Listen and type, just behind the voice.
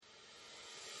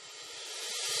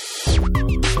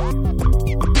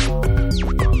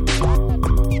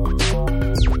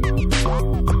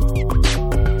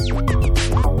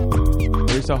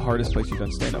the hardest place you've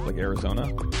done stand up? Like Arizona,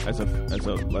 as a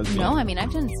lesbian? No, I mean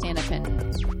I've done stand up in.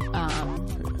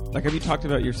 Like, have you talked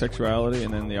about your sexuality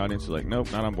and then the audience is like,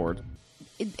 nope, not on board?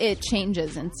 It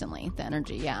changes instantly. The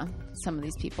energy, yeah. Some of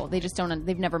these people, they just don't.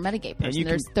 They've never met a gay person.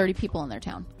 There's 30 people in their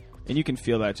town, and you can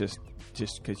feel that just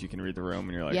because you can read the room,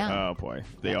 and you're like, oh boy,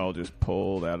 they all just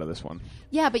pulled out of this one.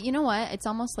 Yeah, but you know what? It's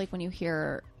almost like when you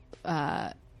hear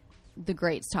the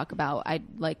greats talk about,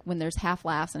 when there's half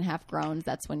laughs and half groans.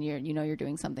 That's when you're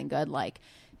doing something good. Like.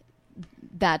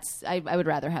 I would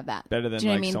rather have that. Better than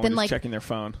someone just checking their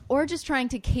phone. Or just trying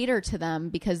to cater to them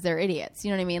because they're idiots.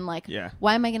 You know what I mean? Like,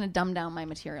 why am I going to dumb down my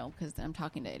material because I'm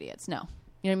talking to idiots? No. You know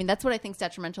what I mean? That's what I think is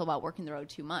detrimental about working the road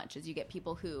too much is you get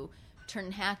people who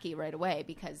turn hacky right away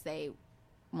because they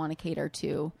want to cater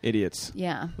to... idiots.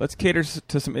 Yeah. Let's cater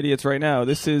to some idiots right now.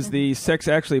 This is the Sex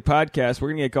Actually podcast. We're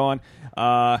going to get going.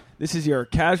 This is your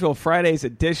Casual Fridays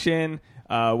edition.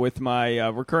 With my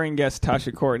recurring guest,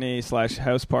 Tasha Courtney /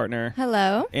 house partner.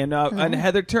 Hello. And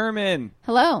Heather Turman.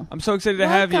 Hello. I'm so excited to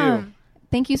have you.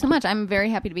 Thank you so much. I'm very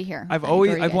happy to be here. I've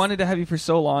wanted to have you for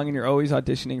so long, and you're always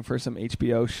auditioning for some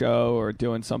HBO show or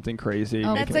doing something crazy.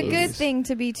 Oh, that's a good thing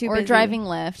to be too busy. Or driving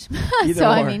Lyft. So,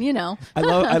 I mean, you know.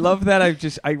 I love that. I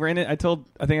think I told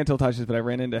Tasha this, but I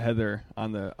ran into Heather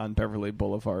on Beverly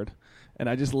Boulevard. And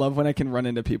I just love when I can run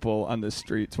into people on the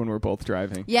streets when we're both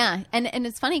driving. Yeah, and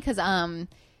it's funny because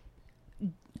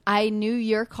I knew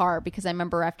your car because I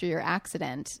remember after your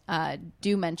accident,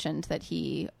 Dew mentioned that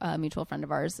a mutual friend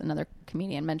of ours, another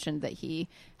comedian, mentioned that he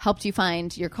helped you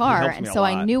find your car. And so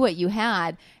I knew what you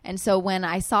had. And so when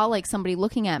I saw somebody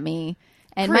looking at me,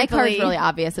 and my car is really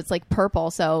obvious. It's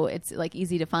purple, so it's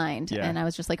easy to find. Yeah. And I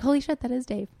was just like, holy shit, that is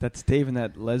Dave. That's Dave in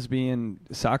that lesbian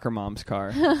soccer mom's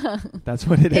car. That's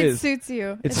what it is. It suits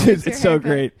you. It's so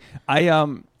great.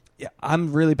 I'm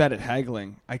really bad at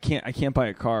haggling. I can't buy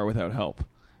a car without help.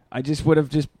 I just would have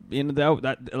I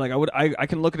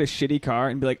can look at a shitty car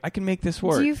and be like, I can make this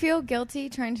work. Do you feel guilty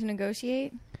trying to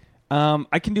negotiate?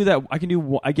 I can do that. I can do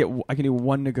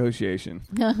one negotiation.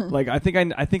 I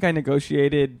think I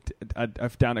negotiated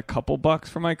down a couple bucks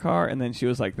for my car, and then she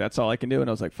was like, "That's all I can do," and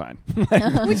I was like, "Fine."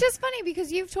 Which is funny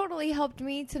because you've totally helped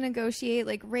me to negotiate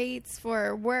rates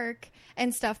for work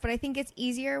and stuff. But I think it's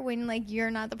easier when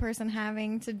you're not the person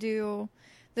having to do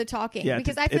the talking,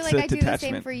 because I feel like I do the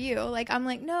same for you. I'm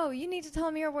like, no, you need to tell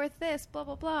me you're worth this, blah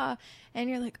blah blah, and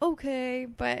you're like, okay,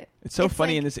 but it's so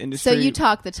funny in this industry. So you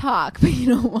talk the talk, but you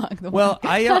don't walk the walk. Well,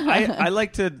 I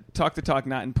like to talk the talk,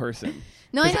 not in person.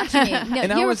 No, I know what you mean. No,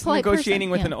 and I was negotiating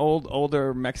with an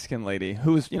older Mexican lady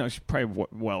who was, she's probably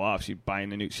well off. She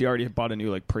already bought a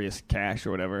new Prius Cash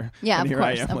or whatever. Yeah, and of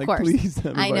course, I am, of course. Please,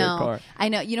 let me buy a car. I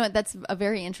know. You know what? That's a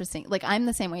very interesting. I'm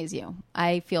the same way as you.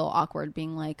 I feel awkward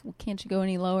being like, well, can't you go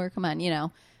any lower? Come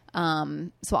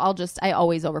on, So I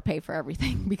always overpay for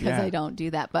everything because I don't do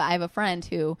that. But I have a friend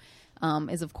who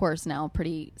is, of course, now a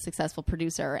pretty successful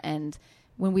producer. And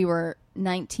when we were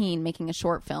 19 making a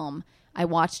short film, I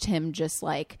watched him just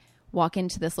walk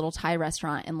into this little Thai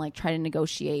restaurant and try to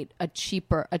negotiate a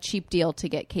cheap deal to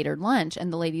get catered lunch.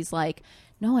 And the lady's like,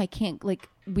 no, I can't.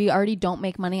 We already don't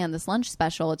make money on this lunch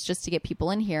special. It's just to get people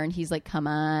in here. And he's like, come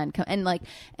on. And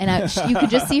you could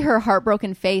just see her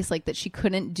heartbroken face, that she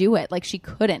couldn't do it. She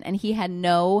couldn't. And he had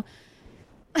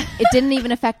it didn't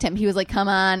even affect him. He was like, come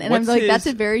on. And I'm like, that's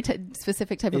a very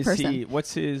specific type of person.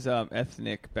 What's his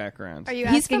ethnic background? Are you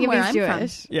asking if he's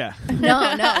Jewish? Yeah.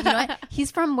 No. You know what? He's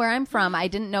from where I'm from. I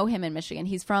didn't know him in Michigan.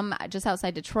 He's from just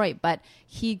outside Detroit, but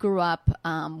he grew up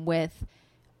with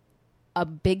a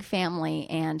big family,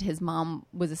 and his mom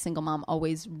was a single mom,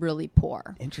 always really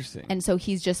poor. Interesting. And so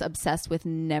he's just obsessed with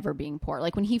never being poor.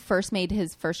 When he first made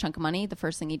his first chunk of money, the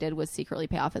first thing he did was secretly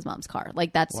pay off his mom's car.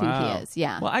 That's who he is.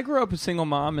 Yeah. Well, I grew up a single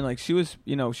mom, and she was,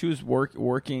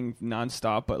 working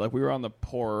nonstop, but we were on the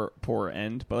poor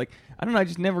end. But I don't know, I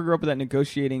just never grew up with that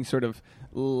negotiating sort of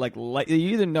you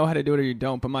either know how to do it or you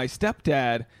don't. But my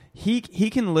stepdad, he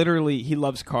can literally, he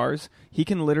loves cars. He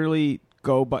can literally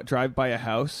drive by a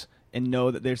house and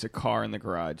know that there's a car in the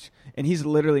garage. And he's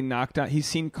literally he's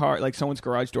seen someone's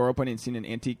garage door open and seen an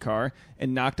antique car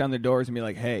and knocked on the doors and be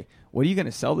like, hey, what are you going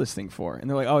to sell this thing for? And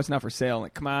they're like, oh, it's not for sale. I'm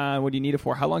like, come on, what do you need it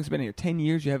for? How long has it been here? 10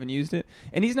 years you haven't used it?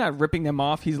 And he's not ripping them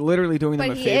off. He's literally doing them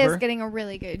a favor. But he is getting a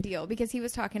really good deal because he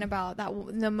was talking about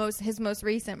his most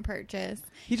recent purchase.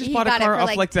 He just bought a car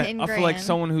off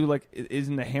someone who is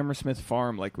in the Hammersmith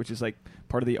farm, which is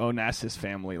part of the Onassis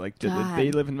family.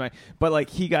 They live in but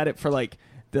he got it for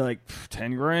they're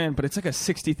 $10,000, but it's a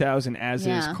 $60,000 as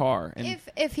is car. And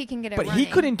if he can get it, but running.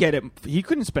 He couldn't get it. He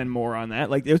couldn't spend more on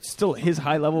that. It's still his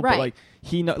high level. Right.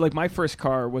 But my first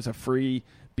car was a free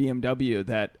BMW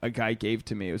that a guy gave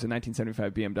to me. It was a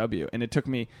 1975 BMW, and it took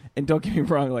me. And don't get me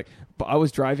wrong, like, but I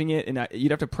was driving it, and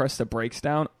you'd have to press the brakes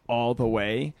down all the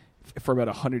way for about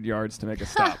 100 yards to make a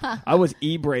stop. I was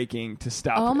e-braking to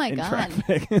stop. Oh my in God.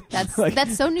 traffic.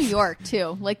 That's so New York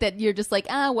too. Like that you're just like,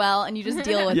 and you just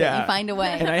deal with it and find a way.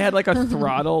 And I had like a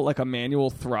throttle, like a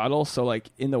manual throttle. So like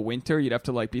in the winter, you'd have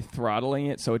to like be throttling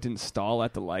it so it didn't stall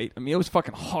at the light. I mean, it was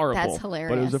fucking horrible. That's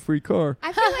hilarious. But it was a free car.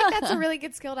 I feel like that's a really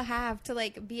good skill to have, to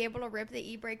like be able to rip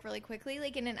the e-brake really quickly,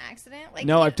 like in an accident. Like,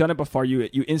 no, I've done it before.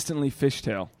 You instantly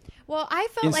fishtail. Well, I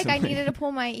felt like I needed to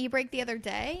pull my e-brake the other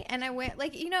day, and I went,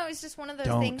 like, it's just one of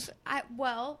those things.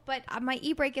 But my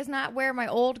e-brake is not where my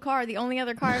old car, the only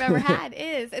other car I've ever had,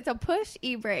 is. It's a push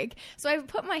e-brake. So I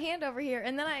put my hand over here,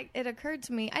 and then it occurred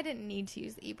to me I didn't need to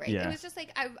use the e-brake. Yeah. It was just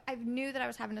like I knew that I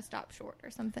was having to stop short or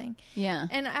something. Yeah.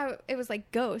 And it was like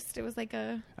ghost. It was like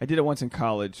I did it once in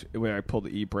college where I pulled the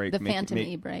e-brake. The phantom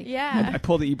e-brake. Yeah. I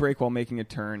pulled the e-brake while making a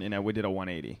turn, and I did a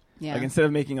 180. Yeah. Like instead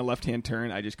of making a left-hand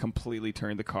turn, I just completely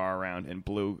turned the car around and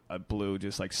blew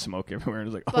just like smoke everywhere. And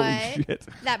I was like, holy shit.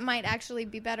 That might actually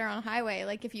be better on a highway.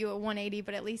 Like if you a 180,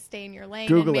 but at least stay in your lane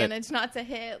Google and manage not to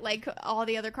hit like all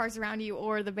the other cars around you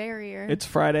or the barrier. It's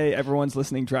Friday. Everyone's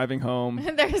listening, driving home.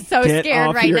 They're so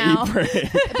scared right now. But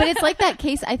it's like that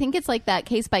case. I think it's like that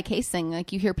case by case thing.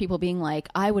 Like you hear people being like,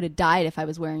 I would have died if I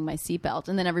was wearing my seatbelt.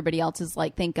 And then everybody else is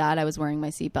like, thank God I was wearing my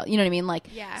seatbelt. You know what I mean? Like,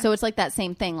 so it's like that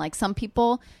same thing. Like some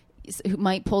people who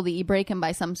might pull the e-brake, and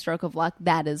by some stroke of luck,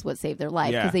 that is what saved their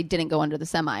life because they didn't go under the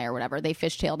semi or whatever. They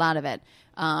fishtailed out of it.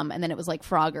 And then it was like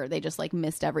Frogger. They just like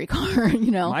missed every car,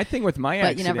 My thing with my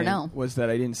accident you never know. Was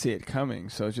that I didn't see it coming.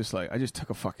 So it's just like, I just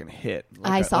took a fucking hit.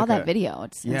 Like I saw that video.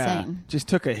 It's insane. Just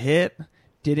took a hit.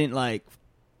 Didn't like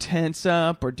tense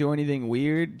up or do anything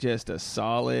weird. Just a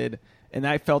solid. And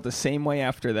I felt the same way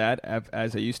after that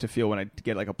as I used to feel when I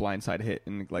get like a blindside hit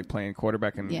and like playing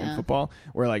quarterback in football,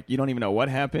 where like you don't even know what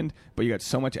happened, but you got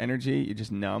so much energy, you're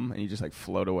just numb and you just like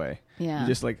float away. Yeah. You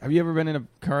just like, have you ever been in a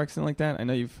car accident like that? I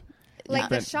know you've. Like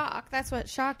the shock. That's what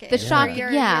shock is. The shock, you're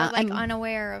like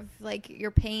unaware of like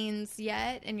your pains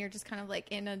yet, and you're just kind of like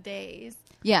in a daze.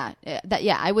 Yeah.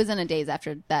 I was in a daze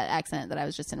after that accident that I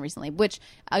was just in recently, which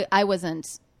I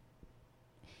wasn't.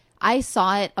 I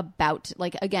saw it about,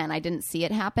 like, again, I didn't see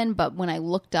it happen, but when I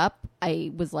looked up,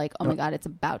 I was like, oh my God, it's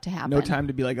about to happen. No time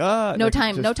to be like, no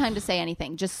time to say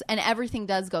anything. And everything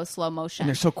does go slow motion. And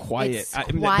they're so quiet.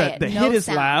 It's quiet. The hit is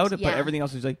loud, but everything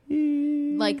else is like,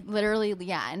 like literally,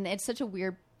 yeah. And it's such a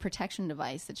weird protection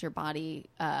device that your body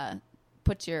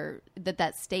puts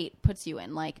that state puts you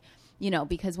in. Like,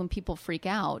 because when people freak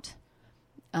out,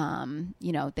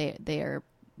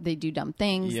 they do dumb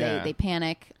things. Yeah. They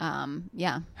panic.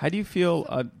 Yeah. How do you feel?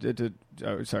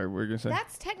 Sorry, what were you gonna say?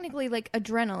 That's technically like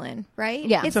adrenaline, right?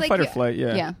 Yeah, it's a like fight or flight.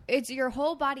 Yeah. It's your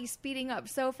whole body speeding up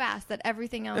so fast that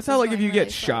everything else. It's not like if you really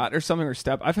get shot or something or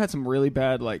step. I've had some really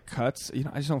bad like cuts.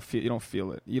 I just don't feel. You don't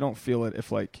feel it. You don't feel it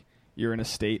if like you're in a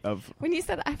state of. When you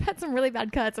said I've had some really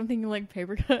bad cuts, I'm thinking like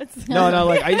paper cuts. No,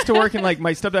 like I used to work in like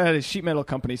my stepdad had a sheet metal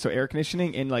company, so air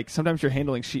conditioning, and like sometimes you're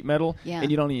handling sheet metal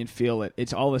and you don't even feel it.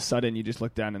 It's all of a sudden you just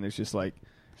look down and there's just like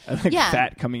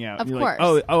fat coming out. Of and you're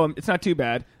course. Like, it's not too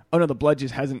bad. Oh no, the blood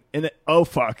just hasn't. And then, oh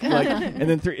fuck, like, and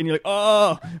then and you're like,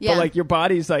 oh, but like your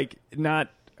body's like not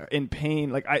in pain.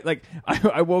 Like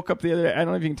I woke up the other day. I don't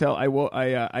know if you can tell.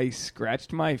 I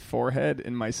scratched my forehead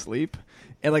in my sleep.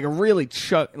 And like a really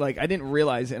like I didn't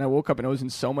realize it, and I woke up and I was in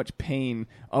so much pain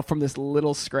from this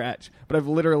little scratch. But I've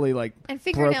literally like and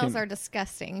fingernails are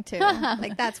disgusting too.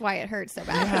 Like that's why it hurts so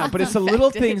bad. Yeah, but it's the little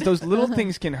things. Those little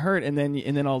things can hurt, and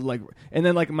then I'll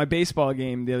like my baseball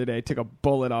game the other day, I took a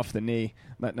bullet off the knee.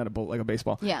 Not a bullet, like a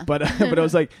baseball. Yeah. But it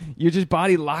was like your just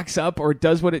body locks up or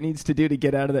does what it needs to do to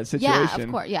get out of that situation. Yeah,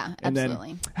 of course. Yeah, and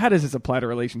absolutely. Then, how does this apply to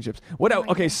relationships?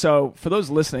 Okay, so for those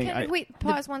listening, wait,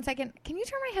 pause 1 second. Can you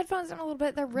turn my headphones down a little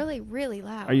bit? They're really, really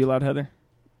loud. Are you loud, Heather?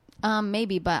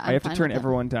 Maybe, but I have to turn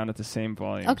everyone down at the same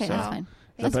volume. Okay, that's fine.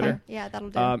 Is that better? Fine. Yeah, that'll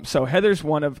do. So Heather's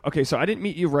one of... Okay, so I didn't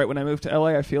meet you right when I moved to LA.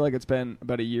 I feel like it's been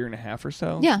about a year and a half or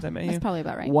so. Yeah, since I met that's you. probably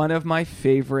about right. One of my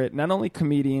favorite, not only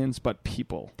comedians, but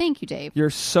people. Thank you, Dave. You're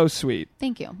so sweet.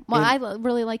 Thank you. Well, I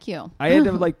really like you. I had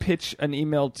to like pitch an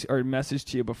email or message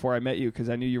to you before I met you because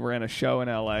I knew you were on a show in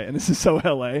LA, and this is so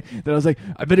LA that I was like,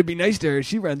 I better be nice to her.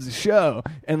 She runs the show,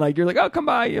 and like you're like, oh, come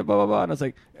by, blah blah blah, and I was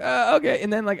like, okay.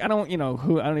 And then like I don't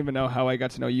even know how I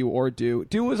got to know you or Do.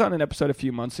 Do was on an episode a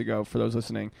few months ago. For those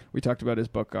listening, we talked about his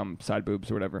book, Side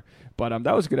Boobs or whatever. But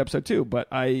that was a good episode too. But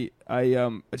I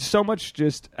so much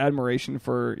just admiration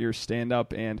for your stand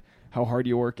up and how hard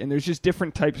you work. And there's just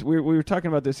different types. We were talking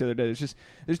about this the other day.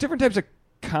 There's different types of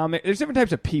there's different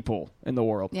types of people in the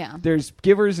world. Yeah. There's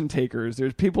givers and takers.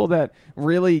 There's people that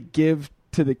really give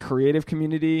to the creative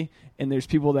community, and there's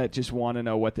people that just want to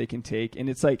know what they can take. And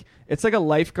it's like a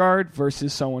lifeguard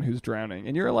versus someone who's drowning,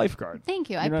 and you're a lifeguard. Thank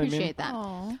you. I appreciate that.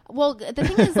 Aww. Well, the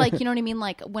thing is, like, you know what I mean?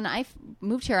 Like, when I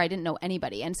moved here, I didn't know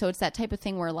anybody. And so it's that type of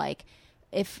thing where, like,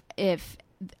 if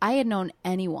I had known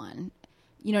anyone,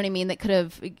 you know what I mean, that could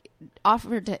have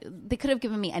they could have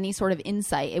given me any sort of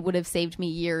insight, it would have saved me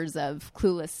years of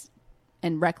clueless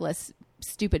and reckless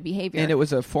stupid behavior. And it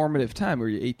was a formative time. Were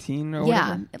you 18 or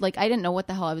whatever? Yeah. Like, I didn't know what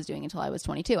the hell I was doing until I was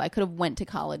 22. I could have went to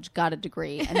college, got a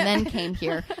degree, and then came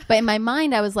here. But in my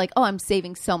mind, I was like, oh, I'm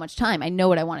saving so much time. I know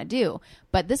what I want to do.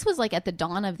 But this was like at the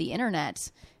dawn of the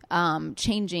internet,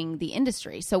 changing the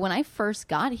industry. So when I first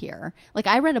got here, like,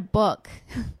 I read a book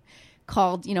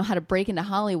called, How to Break into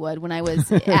Hollywood when I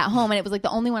was at home. And it was like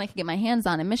the only one I could get my hands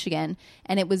on in Michigan.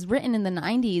 And it was written in the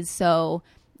 90s. So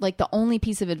like the only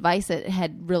piece of advice that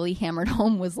had really hammered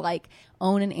home was like,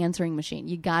 own an answering machine.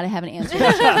 You got to have an answering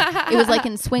machine. It was like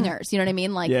in Swingers, you know what I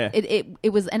mean? Like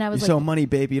it was, and I was You're so money,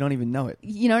 baby. You don't even know it.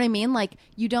 You know what I mean? Like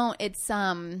you don't, it's,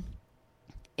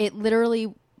 it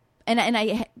literally, and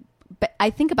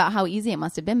I think about how easy it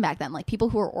must have been back then. Like people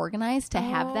who are organized to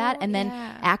have that and then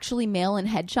actually mail in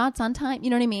headshots on time.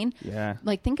 You know what I mean? Yeah.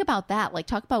 Like think about that. Like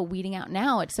talk about weeding out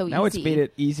now. It's so easy. Now it's made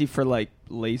it easy for like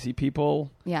lazy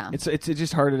people. Yeah. It's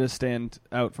just harder to stand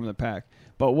out from the pack.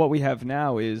 But what we have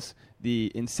now is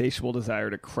the insatiable desire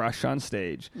to crush on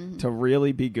stage, to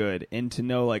really be good, and to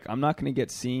know like I'm not going to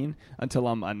get seen until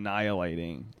I'm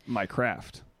annihilating my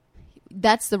craft.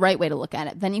 That's the right way to look at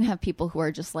it. Then you have people who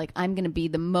are just like, I'm going to be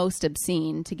the most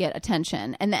obscene to get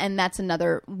attention. And that's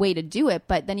another way to do it.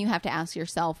 But then you have to ask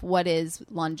yourself, what is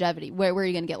longevity? Where are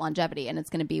you going to get longevity? And it's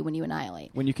going to be when you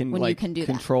annihilate. When you can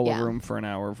control a room for an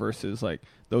hour versus like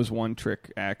those one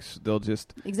trick acts. They'll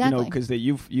just, because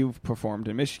you've performed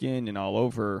in Michigan and all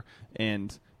over,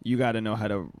 and you got to know how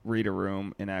to read a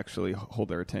room and actually hold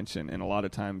their attention. And a lot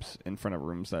of times in front of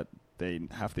rooms that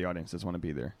half the audience doesn't want to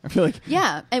be there. I feel like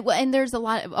and there's a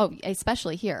lot of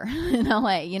especially here in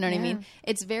LA. You know what I mean?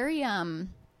 It's very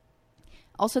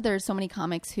also there's so many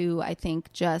comics who I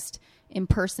think just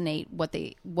impersonate what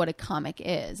a comic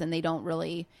is, and they don't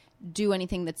really do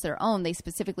anything that's their own. They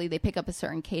pick up a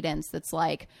certain cadence that's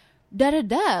like da da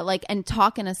da, like, and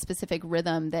talk in a specific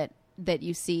rhythm that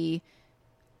you see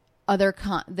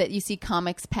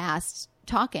comics past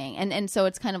talking, and so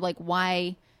it's kind of like,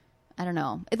 why. I don't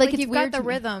know. Like you've got the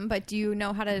rhythm, but do you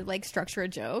know how to like structure a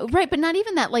joke? Right, but not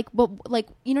even that. Like, you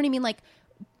know what I mean? Like,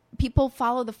 people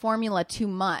follow the formula too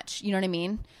much. You know what I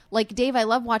mean? Like, Dave, I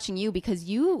love watching you because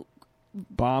you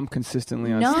bomb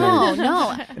consistently on stage.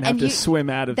 No. And have to swim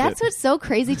out of it. That's what's so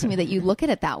crazy to me, that you look at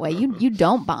it that way. You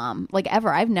don't bomb, like, ever.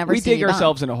 I've never seen you dig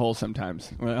ourselves in a hole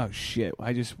sometimes. Oh, shit.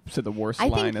 I just said the worst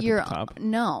line at the top.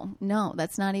 No,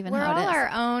 that's not even how it is. We're all our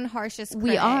own harshest critic.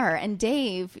 We are. And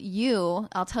Dave,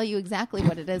 I'll tell you exactly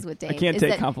what it is with Dave. I can't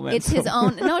take compliments. It's his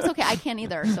own. No, it's okay. I can't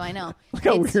either, so I know. Look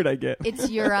how weird I get.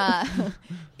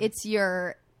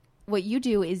 What you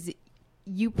do is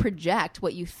you project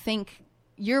what you think.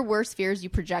 Your worst fears you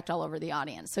project all over the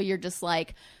audience. So you're just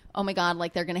like, oh my God,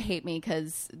 like they're going to hate me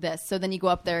because this. So then you go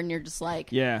up there and you're just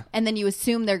like, yeah. And then you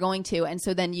assume they're going to. And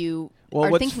so then you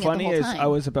are thinking it the whole time. What's funny is I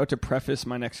was about to preface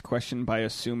my next question by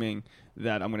assuming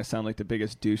that I'm going to sound like the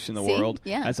biggest douche in the world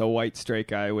as a white straight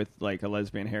guy with like a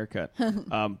lesbian haircut.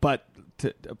 But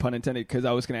pun intended, because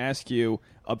I was going to ask you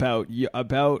about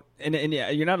and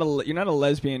you're not a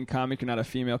lesbian comic, you're not a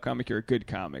female comic, you're a good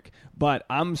comic. But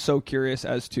I'm so curious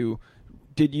as to,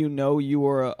 did you know you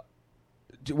were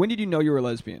when did you know you were a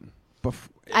lesbian?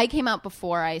 I came out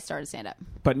before I started stand-up.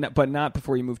 But not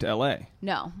before you moved to L.A.?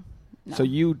 No. So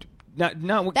you... That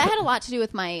had a lot to do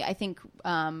with my, I think,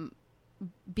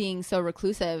 being so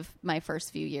reclusive my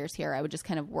first few years here. I would just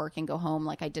kind of work and go home.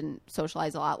 Like, I didn't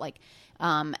socialize a lot. Like,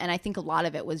 and I think a lot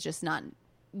of it was just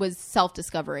was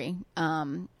self-discovery.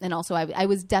 And also I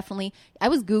was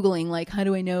Googling, like, how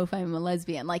do I know if I'm a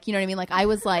lesbian? Like, you know what I mean? Like, I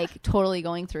was like totally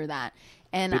going through that.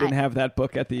 And they didn't have that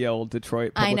book at the old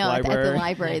Detroit Public Library. At the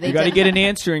library. You got to get an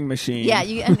answering machine. Yeah,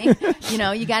 you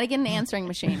got to get an answering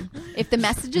machine. If the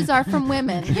messages are from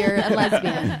women, you're a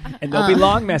lesbian. And there'll be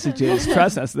long messages.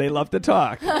 Trust us, they love to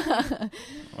talk. So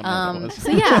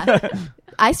yeah,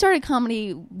 I started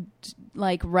comedy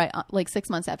like 6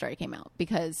 months after I came out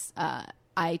because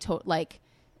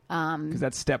because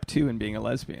that's step 2 in being a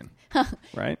lesbian,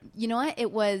 right? You know what?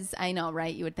 It was, I know,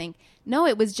 right? You would think. No,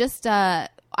 it was just,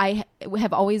 I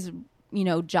have always,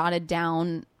 jotted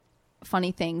down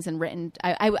funny things and written.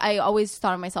 I always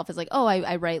thought of myself as like, oh,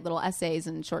 I write little essays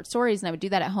and short stories, and I would do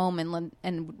that at home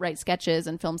and write sketches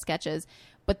and film sketches.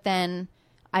 But then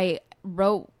I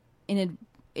wrote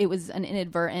it was an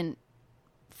inadvertent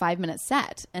 5-minute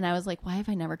set, and I was like, why have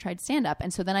I never tried stand-up?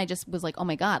 And so then I just was like, oh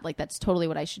my god, like that's totally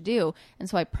what I should do. And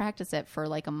so I practiced it for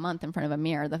like a month in front of a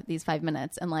mirror, these 5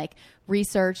 minutes, and like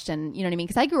researched, and you know what I mean,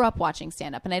 because I grew up watching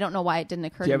stand-up, and I don't know why it didn't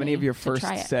occur to me. Do you have any of your first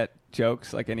set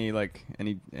jokes, like any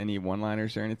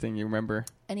one-liners or anything you remember?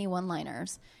 Any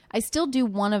one-liners? I still do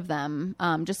one of them,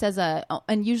 just as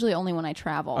and usually only when I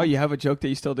travel. Oh, you have a joke that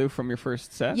you still do from your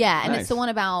first set? Yeah, and it's the one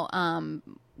about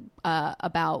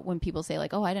when people say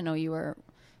like, oh, I didn't know you were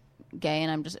gay,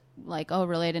 and I'm just like, oh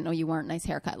really, I didn't know you weren't. Nice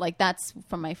haircut. Like that's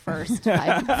from my first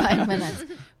 5 minutes.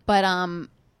 But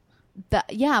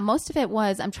most of it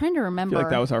was, I'm trying to remember. I feel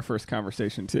like that was our first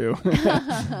conversation too. Here's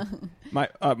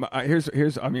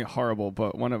I mean horrible,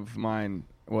 but one of mine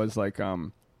was like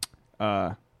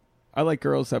I like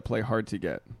girls that play hard to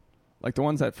get, like the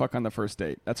ones that fuck on the first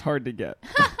date. That's hard to get.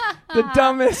 The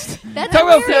dumbest. That's talk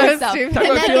about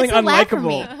feeling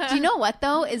unlikable. Do you know what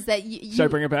though? Is that you should I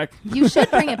bring it back? You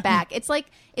should bring it back. It's like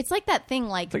that thing.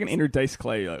 Like it's like an inner Dice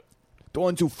Clay. Like, the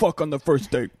ones who fuck on the first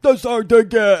date. That's hard to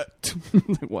get.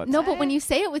 What? No, but when you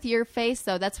say it with your face,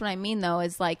 though, that's what I mean. Though,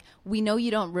 is like we know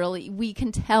you don't really. We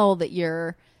can tell that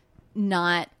you're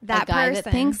not that guy person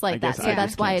that thinks like that. So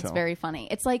that's why it's tell. very funny.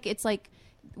 It's like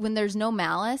when there's no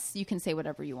malice, you can say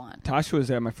whatever you want. Tasha was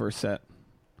at my first set.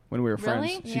 When we were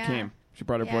really? friends, she came. She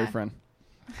brought her boyfriend.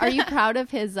 Are you proud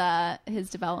of his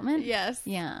development? Yes.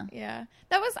 Yeah. Yeah.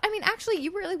 That was. I mean, actually,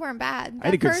 you really weren't bad. I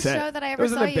had a good first set. show that I ever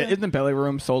saw you in the belly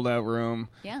room, sold out room.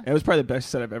 Yeah. It was probably the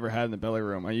best set I've ever had in the belly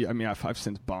room. I mean, I've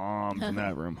since bombed in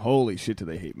that room. Holy shit, do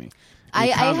they hate me? I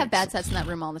have bad sets in that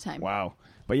room all the time. Wow.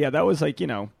 But yeah, that was like,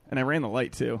 and I ran the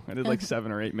light too. I did like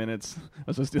 7 or 8 minutes. I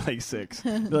was supposed to do like 6.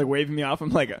 They're like waving me off. I'm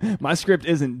like, my script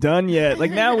isn't done yet.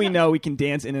 Like now we know we can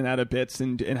dance in and out of bits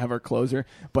and have our closer.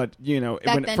 But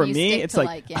for me, it's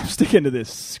like I'm sticking to this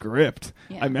script.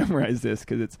 Yeah. I memorized this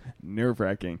because it's nerve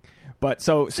wracking. But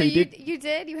so you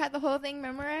did? You had the whole thing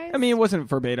memorized? I mean, it wasn't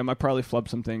verbatim. I probably flubbed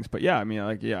some things, but yeah, I mean,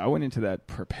 I went into that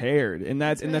prepared, and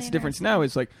that's the difference now.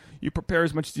 Is like you prepare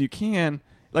as much as you can.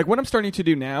 Like what I'm starting to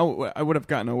do now, I would have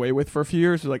gotten away with for a few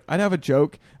years. Like I'd have a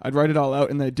joke, I'd write it all out,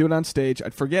 and then I'd do it on stage.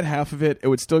 I'd forget half of it. It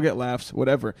would still get laughs,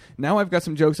 whatever. Now I've got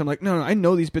some jokes. I'm like, no, I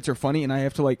know these bits are funny, and I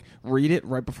have to like read it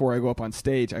right before I go up on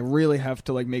stage. I really have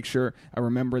to like make sure I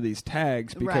remember these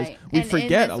tags because we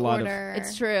forget a lot of.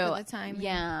 It's true. At the time.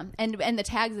 Yeah, and the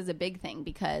tags is a big thing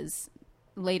because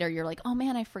later you're like, oh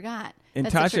man, I forgot. And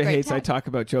that's Tasha hates I talk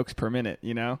about jokes per minute,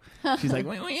 She's like,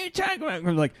 what are you talking about?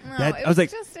 I'm like, no, I was like,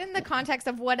 just in the context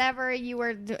of whatever you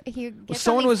were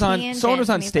someone was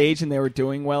on stage and they were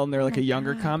doing well, and they're like a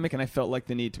younger comic, and I felt like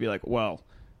the need to be like, well,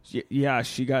 yeah,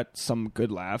 she got some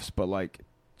good laughs, but like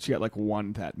she got like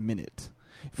one that minute.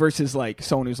 Versus like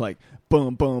someone who's like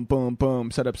boom, boom, boom,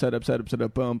 boom, set up,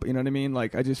 boom. You know what I mean?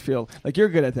 Like I just feel like you're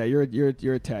good at that.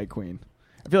 You're a tag queen.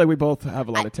 I feel like we both have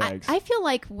a lot of tags. I feel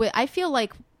like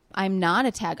I'm not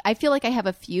a tag. I feel like I have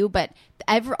a few, but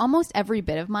almost every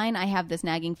bit of mine, I have this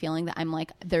nagging feeling that I'm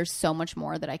like, there's so much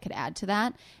more that I could add to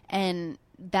that. And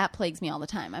that plagues me all the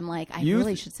time. I'm like, I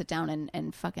really should sit down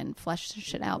and fucking flesh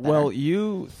shit out better. Well,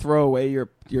 you throw away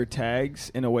your tags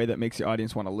in a way that makes your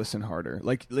audience want to listen harder.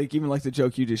 Like even like the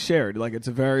joke you just shared. Like it's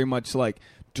a very much like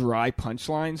dry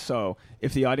punchline. So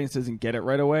if the audience doesn't get it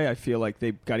right away, I feel like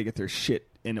they've got to get their shit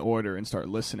in order and start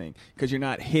listening, because you're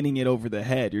not hitting it over the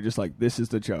head. You're just like, this is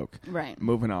the joke, right?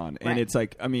 Moving on. And it's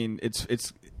like, I mean, it's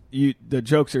the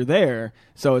jokes are there,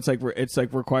 so it's like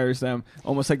requires them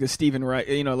almost like the Stephen Wright,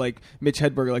 like Mitch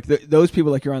Hedberg, like those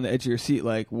people, like you're on the edge of your seat,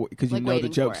 like because you know the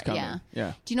joke's coming.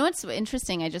 Yeah. Do you know what's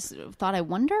interesting? I just thought, I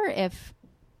wonder if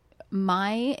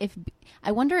the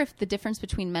difference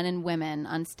between men and women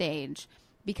on stage,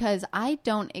 because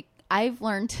I've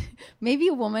learned maybe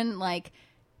a woman like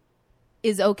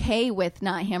is okay with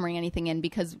not hammering anything in,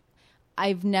 because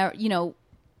I've never,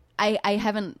 I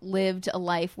haven't lived a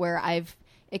life where I've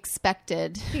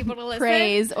expected people to listen.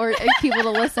 Praise or people to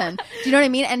listen. Do you know what I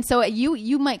mean? And so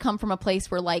you might come from a place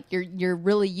where like you're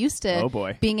really used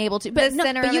to being able to, but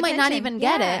you might not even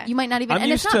get it. You might not even. I'm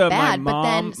used it's to not bad, my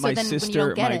mom, but then my sister,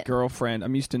 my girlfriend. girlfriend.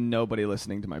 I'm used to nobody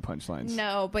listening to my punchlines.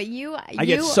 No, but I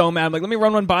get so mad. I'm like, let me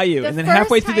run one by you, and then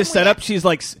halfway through the setup, she's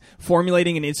like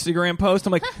formulating an Instagram post.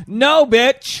 I'm like, no,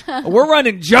 bitch, we're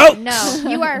running jokes. No,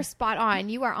 you are spot on.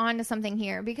 You are on to something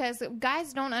here, because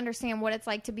guys don't understand what it's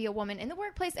like to be a woman in the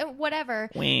workplace. place and whatever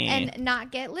and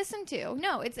not get listened to.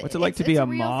 No, it's what's it like to be a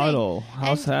model? Thing.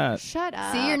 How's that? Shut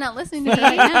up. See, you're not listening to me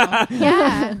right now.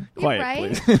 Yeah, quiet,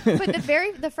 right. Please. But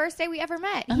the first day we ever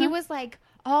met, he was like.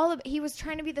 He was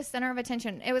trying to be the center of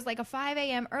attention. It was like a 5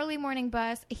 a.m. early morning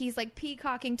bus. He's like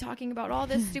peacocking, talking about all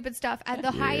this stupid stuff at the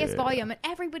highest volume, and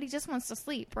everybody just wants to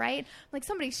sleep, right? Like,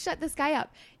 somebody shut this guy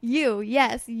up. You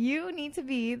need to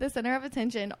be the center of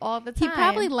attention all the time. He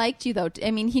probably liked you, though.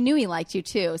 I mean, he knew he liked you,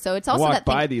 too. So it's also that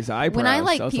thing. By these eyebrows. When I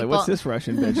was like, what's this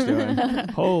Russian bitch doing?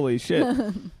 Holy shit.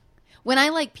 When I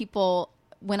like people,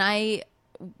 when I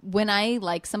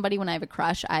like somebody, when I have a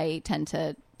crush, I tend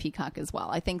to peacock as well.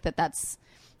 I think that's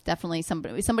definitely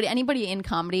anybody in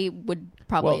comedy would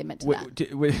probably admit to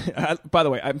that. By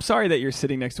the way, I'm sorry that you're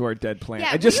sitting next to our dead plant.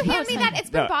 Yeah, will you hand me that? It's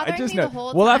been bothering me the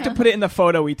whole time. We'll have to put it in the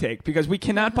photo we take because we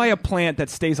cannot buy a plant that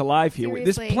stays alive here.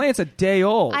 Seriously. This plant's a day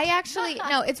old. I actually,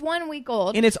 no, it's 1 week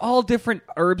old. And it's all different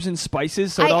herbs and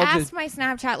spices. So I asked my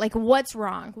Snapchat, like, what's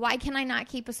wrong? Why can I not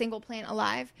keep a single plant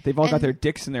alive? They've all got their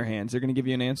dicks in their hands. They're going to give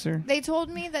you an answer? They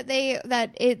told me that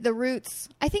the roots,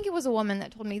 I think it was a woman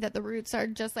that told me that the roots are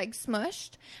just like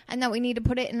smushed and that we need to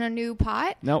put it in a new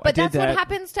pot. No, but that's what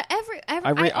happens to every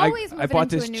I always move I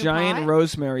bought it into this a new giant pot.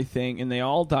 rosemary thing and they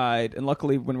all died. And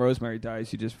luckily when rosemary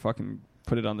dies, you just fucking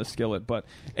put it on the skillet. But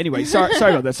anyway, sorry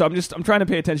about that. So I'm trying to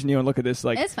pay attention to you and look at this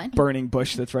like burning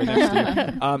bush that's right next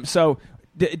to you. So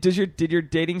did your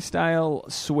dating style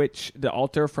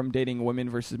alter from dating women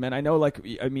versus men? I know,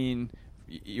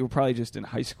 you were probably just in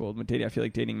high school. But I feel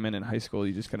like dating men in high school,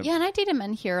 you just kind of... Yeah, and I dated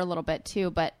men here a little bit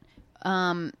too, but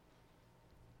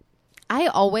I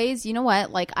always, you know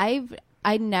what, like I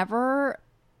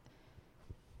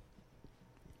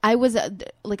was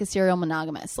like a serial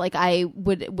monogamous. Like I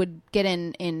would get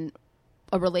in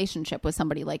a relationship with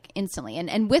somebody like instantly,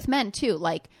 and with men too.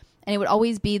 Like, and it would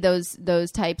always be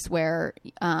those types where,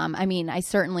 I mean, I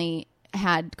certainly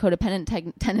had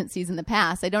codependent tendencies in the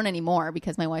past. I don't anymore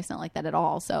because my wife's not like that at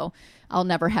all. So I'll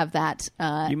never have that.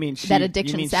 You mean that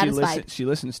addiction satisfied? She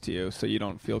listens to you, so you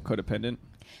don't feel codependent?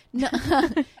 No,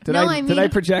 did I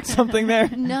project something there?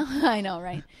 No, I know,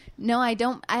 right? No, I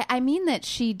don't. I mean that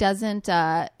she doesn't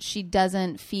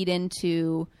feed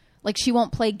into, like, she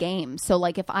won't play games. So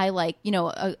like if I like, you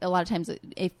know, a lot of times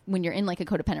when you're in like a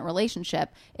codependent relationship,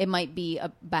 it might be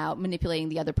about manipulating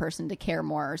the other person to care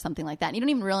more or something like that. And you don't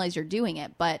even realize you're doing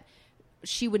it, but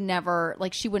she would never,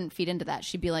 like, she wouldn't feed into that.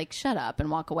 She'd be like, shut up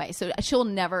and walk away. So she'll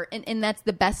never, and that's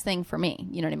the best thing for me.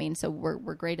 You know what I mean? So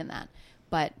we're great in that.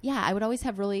 But yeah, I would always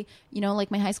have really, you know,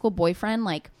 like my high school boyfriend,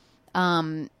 like,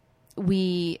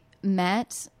 we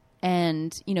met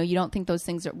and, you know, you don't think those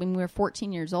things are, when we were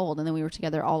 14 years old and then we were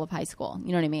together all of high school.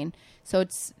 You know what I mean? So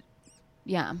it's,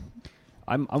 yeah.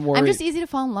 I'm worried. I'm just easy to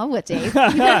fall in love with, Dave. You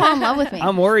can fall in love with me.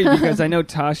 I'm worried because I know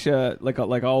Tasha,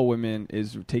 like all women,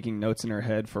 is taking notes in her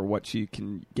head for what she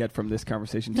can get from this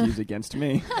conversation to use against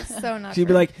me. So not She'd true.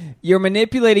 be like, "You're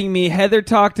manipulating me. Heather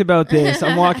talked about this.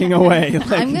 I'm walking away."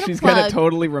 Like, she's got to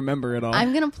totally remember it all.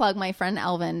 I'm gonna plug my friend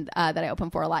Elvin that I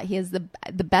open for a lot. He is the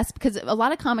best, because a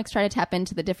lot of comics try to tap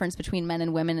into the difference between men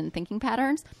and women and thinking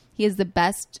patterns. He is the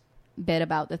best bit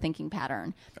about the thinking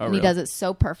pattern, and he does it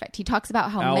so perfect. He talks about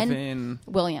how Alvin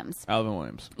Williams.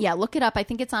 Yeah, look it up. I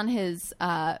think it's on his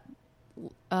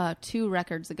 2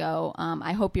 records ago.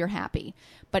 I Hope You're Happy,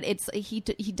 but it's he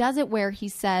does it where he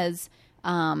says,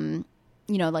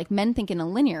 you know, like men think in a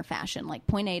linear fashion, like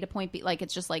point A to point B, like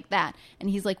it's just like that. And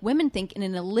he's like, women think in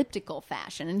an elliptical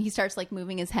fashion. And he starts like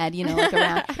moving his head, you know, like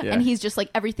around. Yeah. And he's just like,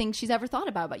 everything she's ever thought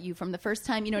about you from the first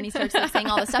time, you know, and he starts like saying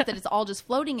all the stuff that it's all just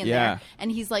floating in there.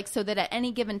 And he's like, so that at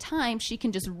any given time she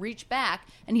can just reach back.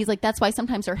 And he's like, that's why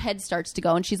sometimes her head starts to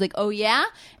go. And she's like, oh yeah.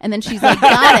 And then she's like,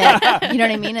 got it. You know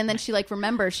what I mean? And then she like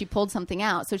remembers she pulled something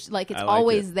out. So she, like, it's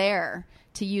always there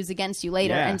to use against you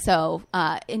later. And so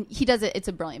and he does it. It's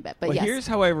a brilliant bit. But yes. Here's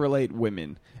how I relate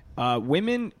women.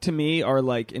 Women to me are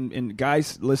like, and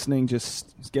guys listening,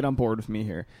 just get on board with me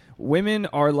here. Women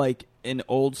are like an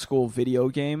old school video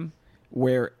game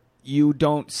where you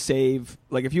don't save.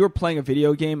 Like if you were playing a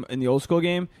video game in the old school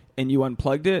game and you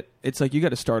unplugged it, it's like you got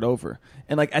to start over.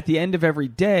 And like at the end of every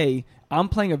day, I'm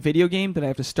playing a video game that I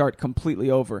have to start completely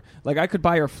over. Like I could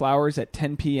buy her flowers at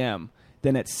 10 p.m.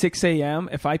 Then at 6 a.m.,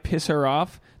 if I piss her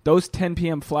off, those 10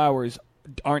 p.m. flowers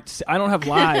aren't... I don't have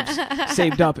lives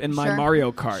saved up in my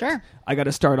Mario Kart. Sure. I got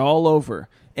to start all over.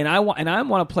 And I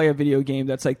want to play a video game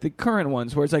that's like the current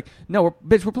ones where it's like, no,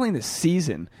 we're playing this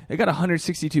season. They got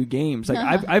 162 games. Like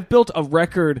I've built a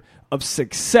record of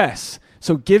success.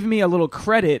 So give me a little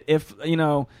credit if,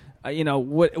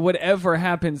 whatever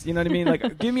happens, you know what I mean?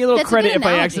 Like give me a little credit if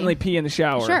I accidentally pee in the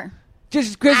shower. Sure.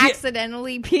 Just because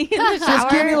accidentally pee in the shower. Just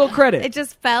give me a little credit. It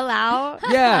just fell out.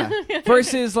 Yeah.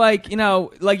 Versus like, you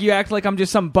know, like you act like I'm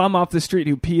just some bum off the street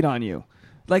who peed on you.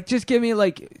 Like, just give me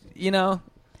like, you know.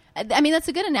 I mean, that's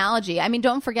a good analogy. I mean,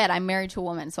 don't forget, I'm married to a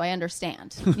woman, so I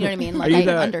understand. You know what I mean? Like, I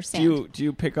understand. Do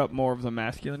you pick up more of the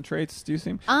masculine traits? Do you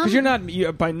seem? Because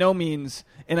you're by no means,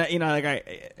 and I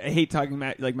hate talking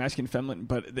like masculine, feminine,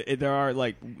 but there are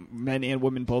like men and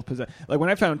women both possess. Like when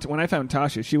I found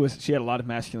Tasha, she had a lot of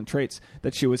masculine traits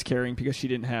that she was carrying because she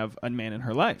didn't have a man in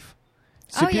her life.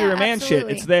 Superior man shit,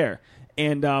 it's there.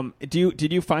 And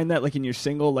did you find that like in your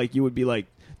single, like you would be like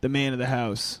the man of the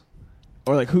house?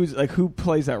 Or who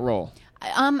plays that role?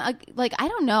 I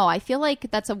don't know. I feel like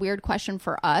that's a weird question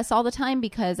for us all the time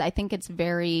because I think it's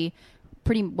pretty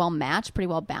well matched, pretty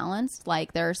well balanced.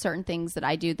 Like there are certain things that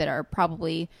I do that are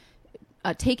probably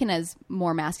taken as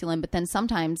more masculine, but then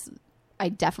sometimes I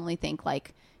definitely think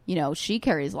like, you know, she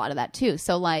carries a lot of that too.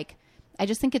 So like, I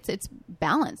just think it's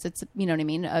balanced. It's, you know what I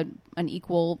mean? An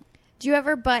equal. Do you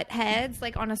ever butt heads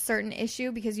like on a certain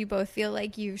issue because you both feel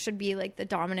like you should be like the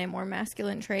dominant, more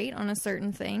masculine trait on a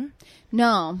certain thing?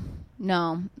 No.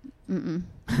 Mm-mm.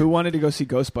 Who wanted to go see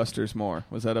Ghostbusters more?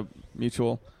 Was that a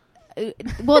mutual?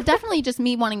 Well, definitely just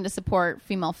me wanting to support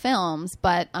female films,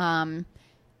 but I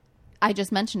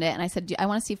just mentioned it and I said, I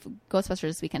want to see Ghostbusters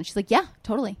this weekend. She's like, yeah,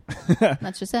 totally.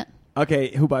 That's just it.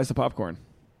 Okay, who buys the popcorn?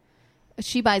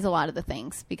 She buys a lot of the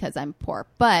things because I'm poor,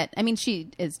 but I mean, she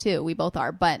is too. We both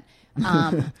are, but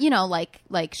you know, like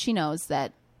she knows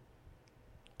that.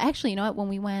 Actually, you know what? When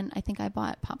we went, I think I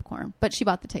bought popcorn, but she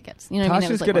bought the tickets. You know what I mean?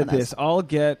 Tasha's good at this. I'll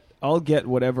get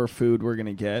whatever food we're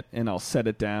gonna get, and I'll set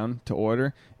it down to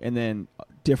order, and then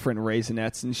different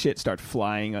Raisinets and shit start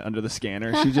flying under the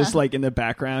scanner. She's just like in the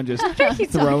background, just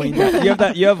throwing.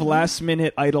 You have last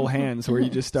minute idle hands where you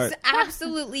just start.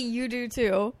 Absolutely, you do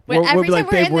too. Every time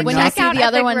we're in the when I see the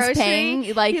other one's paying,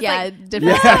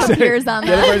 different stuff appears on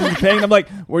the other person's paying. I'm like,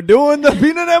 we're doing the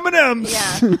peanut M&Ms.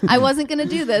 Yeah, I wasn't gonna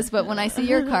do this, but when I see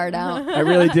your card out, I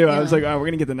really do. I was like, oh, we're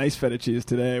gonna get the nice feta cheese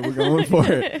today. We're going for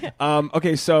it.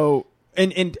 Okay, so.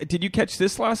 And did you catch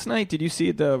this last night? Did you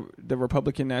see the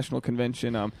Republican National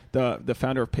Convention? The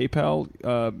founder of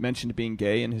PayPal mentioned being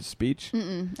gay in his speech.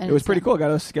 It was pretty cool.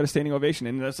 Got a standing ovation,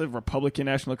 and that's a Republican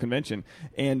National Convention.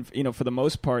 And you know, for the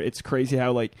most part, it's crazy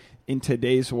how like in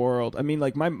today's world. I mean,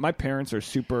 like my parents are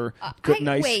super good,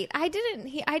 nice. Wait, I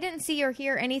didn't see or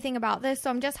hear anything about this, so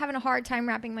I'm just having a hard time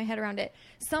wrapping my head around it.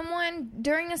 Someone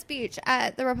during a speech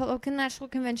at the Republican National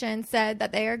Convention said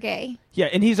that they are gay. Yeah,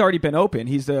 and he's already been open.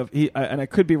 And I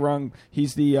could be wrong.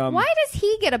 He's the. Why does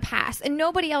he get a pass and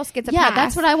nobody else gets a pass? Yeah,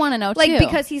 that's what I want to know like, too. Like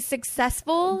because he's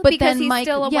successful, but because then he's Mike,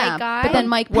 still a white guy. But then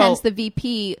Mike Pence, the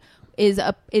VP,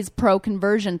 is pro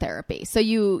conversion therapy. So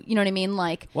you know what I mean?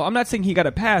 Like, well, I'm not saying he got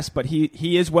a pass, but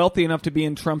he is wealthy enough to be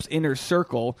in Trump's inner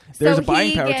circle. There's a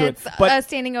buying power to it. But a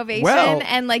standing ovation,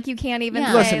 and like you can't even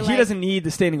say, listen. Like, he doesn't need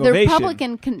the standing the ovation.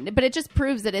 Republican, but it just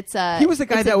proves that it's a. He was the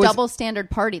guy that was double standard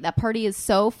party. That party is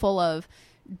so full of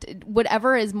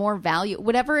whatever is more value,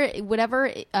 whatever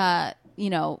you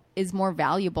know is more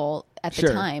valuable at the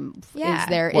time. Yeah.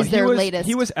 Is their latest.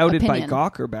 He was outed opinion. by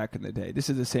Gawker back in the day. This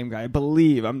is the same guy, I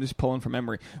believe. I'm just pulling from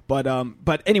memory, but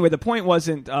anyway, the point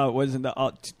wasn't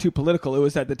too political. It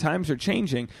was that the times are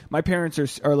changing. My parents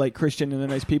are like Christian and they're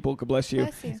nice people. God bless you.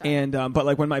 And but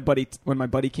like when my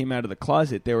buddy came out of the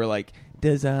closet, they were like,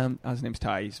 "Does his name's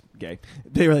Ty? He's gay."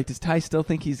 They were like, "Does Ty still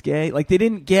think he's gay?" Like they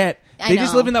didn't get. They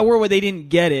just live in that world where they didn't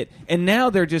get it, and now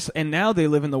they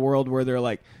live in the world where they're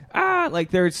like.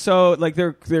 Like they're so like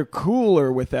they're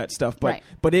cooler with that stuff, but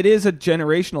it is a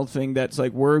generational thing that's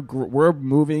like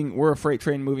we're a freight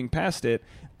train moving past it,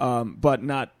 but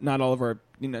not all of our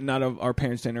not of our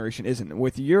parents' generation isn't.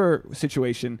 With your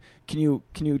situation, can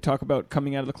you talk about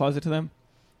coming out of the closet to them?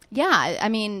 Yeah, I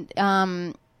mean,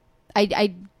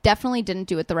 I definitely didn't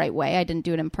do it the right way. I didn't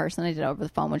do it in person. I did it over the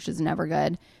phone, which is never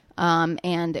good,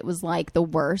 and it was like the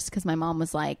worst because my mom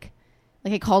was like.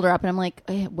 Like I called her up and I'm like,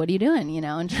 hey, what are you doing? You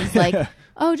know? And she's like,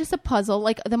 oh, just a puzzle.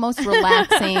 Like the most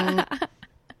relaxing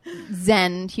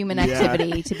Zen human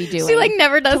activity to be doing. She like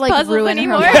never does puzzles ruin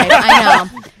anymore. Her life. I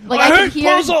know. Like I hate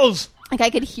puzzles. Like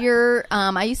I could hear,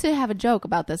 I used to have a joke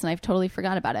about this and I've totally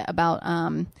forgot about it. About,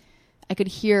 I could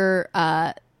hear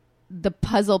the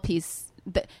puzzle piece.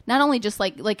 Not only just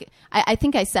like I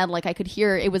think I said like I could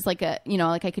hear it was like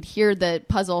like I could hear the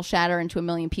puzzle shatter into a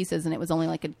million pieces and it was only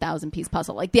like 1,000-piece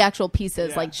puzzle, like the actual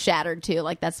pieces like shattered too,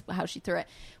 like that's how she threw it,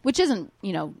 which isn't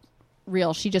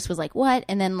real. She just was like what,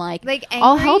 and then like angry?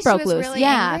 All hell broke loose. Really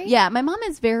angry? My mom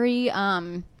is very I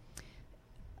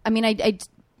mean I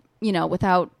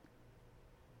without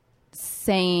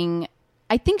saying,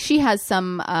 I think she has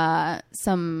some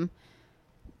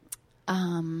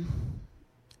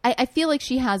I feel like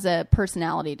she has a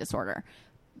personality disorder,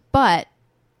 but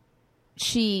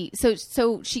she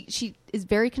is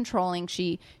very controlling.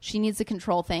 She needs to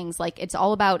control things. Like, it's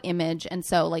all about image, and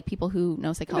so like people who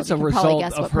know psychology can probably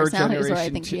guess what personality disorder I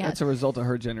think she has. It's a result of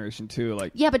her generation too.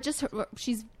 Like, yeah, but just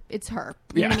it's her.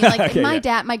 You know what I mean? Like,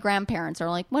 okay, my grandparents are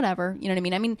like, whatever. You know what I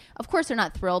mean? I mean, of course they're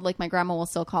not thrilled. Like, my grandma will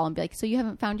still call and be like, so you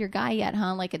haven't found your guy yet,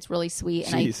 huh? Like, it's really sweet.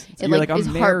 And Jeez. it like is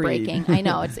heartbreaking. I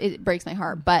know it breaks my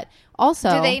heart. But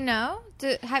also, do they know?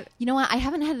 You know what? I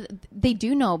haven't had. They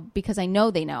do know, because I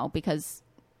know they know, because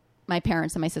my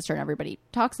parents and my sister and everybody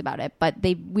talks about it. But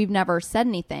we've never said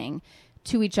anything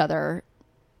to each other,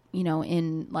 you know,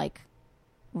 in like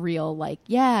real, like,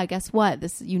 yeah, guess what,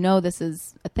 this, you know, this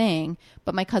is a thing.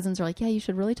 But my cousins are like, yeah, you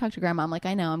should really talk to grandma. I'm like,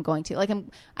 I know, I'm going to. Like,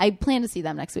 I plan to see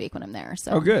them next week when I'm there.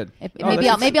 So good. Maybe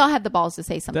I'll have the balls to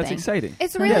say something. That's exciting.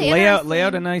 It's really lay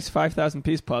out a nice 5,000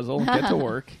 piece puzzle. Get to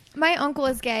work. My uncle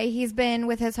is gay. He's been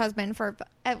with his husband for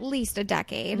at least a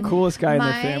decade. Coolest guy in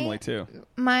their family too.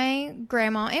 My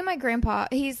grandma and my grandpa.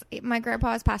 My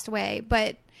grandpa has passed away,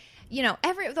 but you know,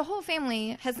 the whole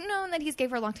family has known that he's gay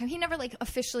for a long time. He never like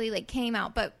officially like came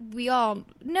out, but we all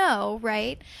know,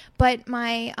 right? But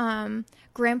my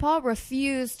grandpa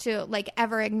refused to like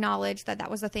ever acknowledge that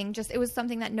was a thing. Just, it was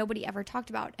something that nobody ever talked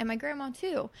about. And my grandma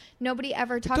too. Nobody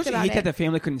ever talked about it. Don't you hate that the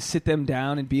family couldn't sit them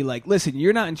down and be like, listen,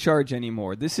 you're not in charge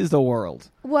anymore. This is the world.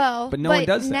 Well, but no one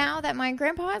does that. Now that my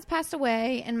grandpa has passed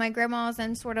away and my grandma's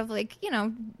in sort of like, you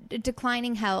know,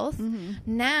 declining health,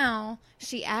 now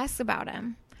she asks about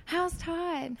him. How's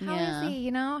Todd? How is he?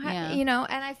 You know, you know,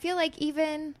 and I feel like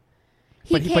even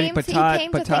he came to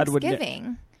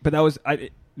Thanksgiving. But that was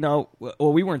no.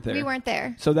 Well, we weren't there. We weren't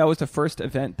there. So that was the first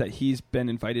event that he's been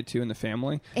invited to in the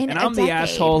family. And I'm the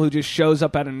asshole who just shows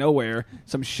up out of nowhere,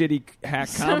 some shitty hack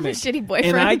comic, shitty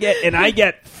boyfriend, and I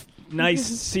get nice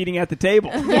seating at the table.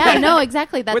 Yeah, no,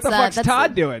 exactly. That's, what the fuck's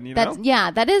Todd doing? You know?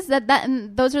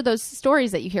 And those are those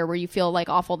stories that you hear where you feel like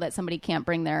awful that somebody can't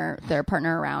bring their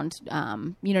partner around. You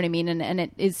know what I mean? And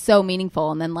it is so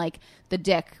meaningful. And then like the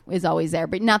dick is always there,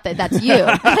 but not that that's you.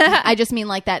 I just mean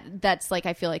like that's like,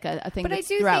 I feel like a thing that's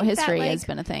throughout history that, like, has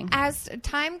been a thing. As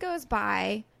time goes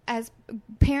by, as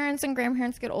parents and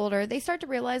grandparents get older, they start to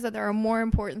realize that there are more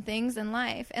important things in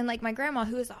life. And like my grandma,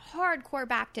 who is a hardcore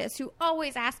Baptist, who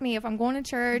always asks me if I'm going to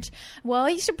church, well,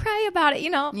 you should pray about it, you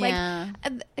know, like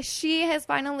she has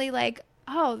finally like,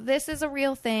 oh, this is a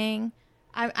real thing.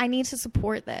 I need to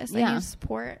support this. I need to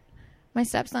support my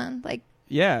stepson. Like,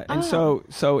 yeah. And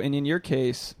so in your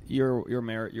case, your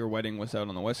wedding was out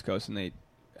on the West Coast, and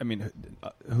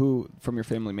who from your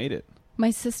family made it? My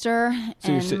sister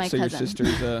and my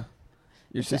cousin.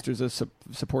 Your sister's a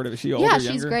supportive. Is she older? Yeah,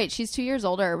 she's great. She's 2 years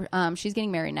older. She's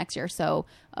getting married next year, so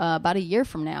about a year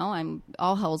from now,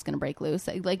 all hell's going to break loose.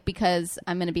 Like, because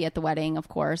I'm going to be at the wedding. Of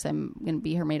course, I'm going to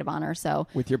be her maid of honor. So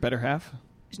with your better half?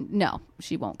 No,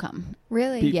 she won't come.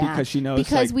 Really? Yeah, because she knows.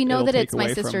 Because we know that it's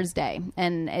my sister's day,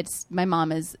 and my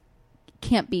mom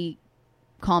can't be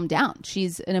calmed down.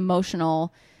 She's an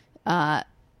emotional.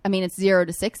 It's 0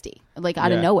 to 60, like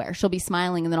out of nowhere. She'll be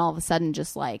smiling, and then all of a sudden,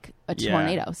 just like a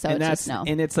tornado. So it's just no.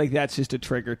 And it's like that's just a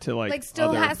trigger to like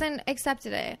still hasn't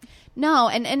accepted it. No,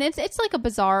 and it's like a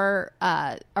bizarre.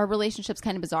 Our relationship's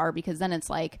kind of bizarre because then it's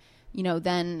like, you know,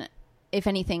 then if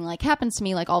anything like happens to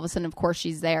me, like all of a sudden, of course,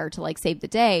 she's there to like save the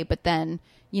day. But then,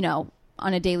 you know,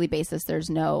 on a daily basis,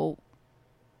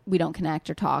 we don't connect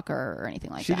or talk or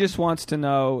anything like that. She just wants to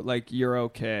know like you're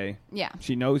okay. Yeah,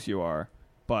 she knows you are,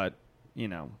 but. You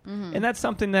know, and that's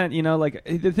something that, you know, like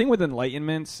the thing with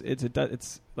enlightenments,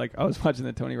 it's like I was watching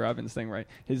the Tony Robbins thing, right?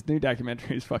 His new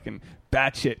documentary is fucking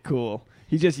batshit cool.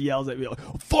 He just yells at me like,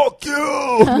 oh, "Fuck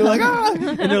you!" And they're like, ah!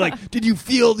 And they're like, "Did you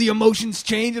feel the emotions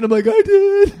change?" And I'm like, "I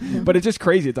did." But it's just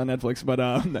crazy. It's on Netflix,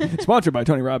 but sponsored by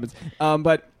Tony Robbins.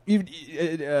 But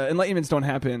enlightenments don't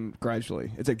happen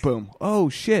gradually. It's like boom, oh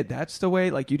shit, that's the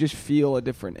way. Like you just feel a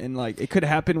different, and like it could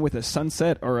happen with a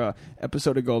sunset or a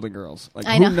episode of Golden Girls. Like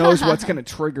who knows what's going to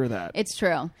trigger that? It's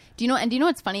true. Do you know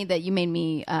what's funny that you made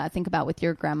me think about with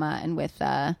your grandma and with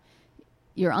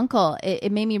your uncle?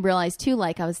 It made me realize too.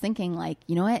 Like I was thinking, like,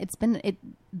 you know what? It's been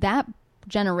that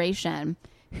generation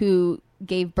who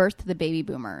gave birth to the baby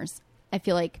boomers. I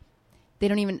feel like they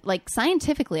don't even like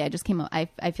scientifically. I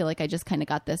feel like I just kind of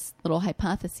got this little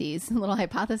hypothesis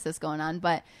going on.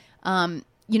 But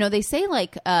you know, they say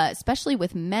like especially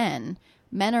with men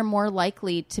are more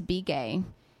likely to be gay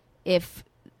if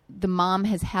the mom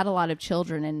has had a lot of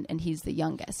children and he's the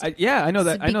youngest. I know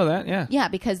that. I know that. Yeah. Yeah,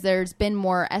 because there's been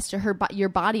more estrogen. Your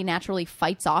body naturally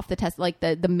fights off the test, like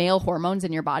the male hormones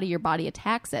in your body. Your body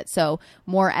attacks it, so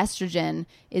more estrogen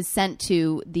is sent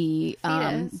to the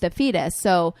fetus.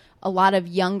 So a lot of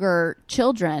younger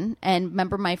children, and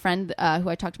remember my friend who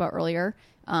I talked about earlier.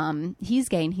 He's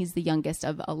gay and he's the youngest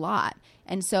of a lot,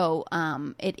 and so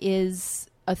it is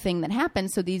a thing that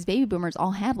happens. So these baby boomers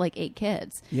all had like 8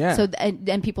 kids. Yeah. So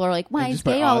and people are like, why is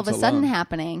gay all of a sudden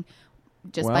happening?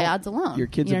 Just by odds alone. Your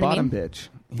kid's a bottom bitch.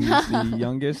 He's the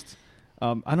youngest.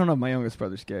 I don't know if my youngest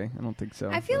brother's gay. I don't think so.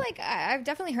 I feel like I've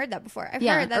definitely heard that before. I've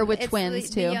heard that or with it's twins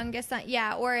too. The youngest son,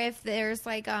 or if there's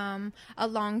like a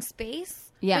long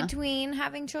space between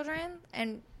having children.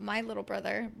 And my little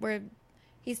brother,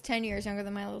 he's 10 years younger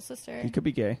than my little sister. He could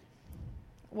be gay.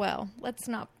 Well, let's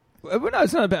not. No,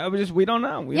 it's not bad. We don't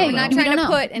know. We're not trying to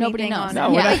put anything on.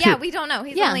 No, we don't know.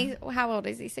 He's only, how old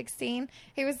is he? 16.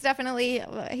 He was definitely,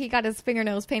 he got his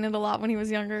fingernails painted a lot when he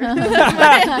was younger.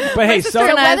 But hey,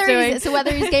 so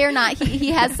whether he's gay or not,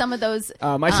 he has some of those.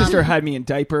 My sister had me in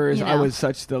diapers. I was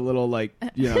such the little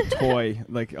toy.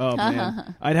 Like, oh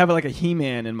man, I'd have like a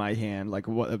He-Man in my hand. Like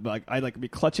I'd be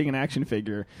clutching an action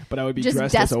figure, but I would be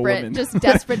dressed as a woman. Just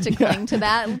desperate to cling to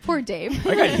that. Poor Dave.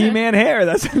 I got He-Man hair.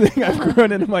 That's the thing I've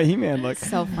grown into my He-Man look.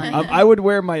 So funny. I would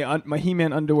wear my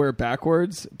He-Man underwear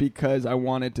backwards because I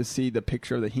wanted to see the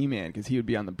picture of the He-Man because he would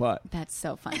be on the butt. That's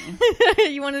so funny.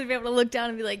 You wanted to be able to look down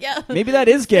and be like, yeah. Maybe that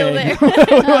is gay. What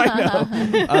do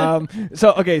I know?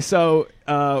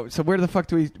 So where the fuck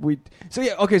do we? So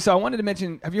yeah, okay. So I wanted to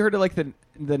mention. Have you heard of like the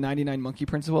 99 monkey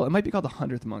principle? It might be called the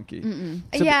 100th monkey.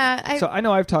 So, so I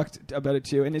know I've talked about it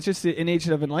too, and it's just an age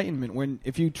of enlightenment. When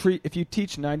if you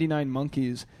teach 99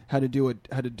 monkeys how to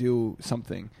do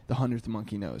something, the 100th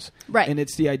monkey knows. Right. And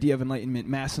it's the idea of enlightenment,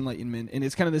 mass enlightenment, and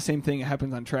it's kind of the same thing that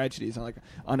happens on tragedies. Like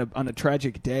on a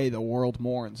tragic day, the world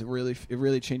mourns. It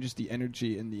really changes the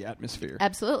energy in the atmosphere.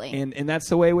 Absolutely. And that's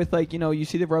the way with you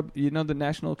see the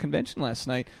National Convention last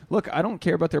night. Look, I don't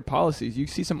care about their policies. You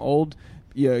see some old.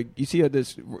 You see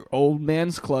this old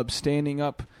man's club standing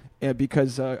up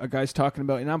because a guy's talking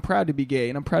about, and I'm proud to be gay,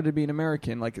 and I'm proud to be an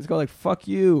American. Like it's like fuck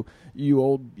you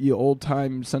old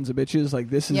time sons of bitches. Like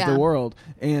this is the world,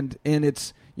 and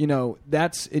it's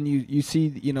that's and you see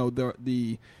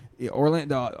the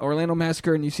Orlando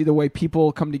massacre, and you see the way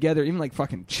people come together, even like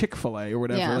fucking Chick-fil-A or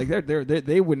whatever. Yeah. Like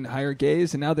they wouldn't hire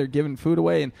gays, and now they're giving food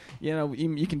away, and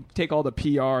you can take all the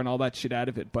PR and all that shit out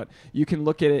of it, but you can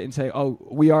look at it and say, oh,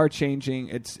 we are changing.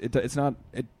 It's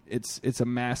a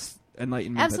mass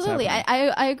enlightenment. Absolutely.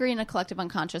 I agree in a collective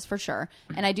unconscious for sure,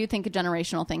 and I do think a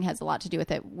generational thing has a lot to do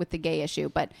with it with the gay issue,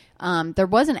 but there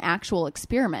was an actual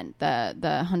experiment, the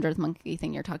 100th monkey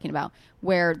thing you're talking about,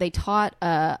 where they taught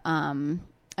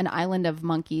an island of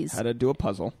monkeys how to do a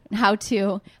puzzle, how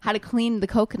to clean the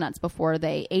coconuts before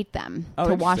they ate them,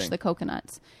 to wash the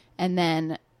coconuts, and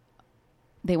then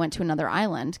they went to another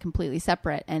island completely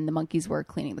separate, and the monkeys were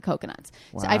cleaning the coconuts.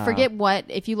 Wow. So I forget what,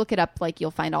 if you look it up, like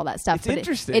you'll find all that stuff. It's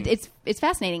interesting. It's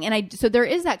fascinating. And so there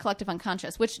is that collective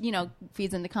unconscious, which,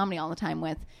 feeds into comedy all the time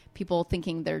with people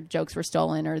thinking their jokes were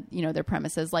stolen or, their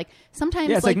premises. Like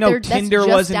sometimes it's like no, Tinder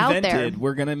was invented.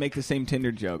 We're going to make the same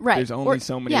Tinder joke. Right. There's only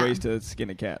so many ways to skin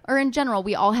a cat. Or in general,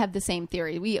 we all have the same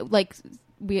theory.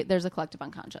 There's a collective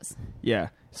unconscious. Yeah.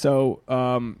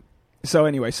 So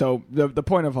anyway, the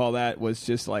point of all that was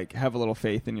just like have a little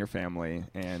faith in your family,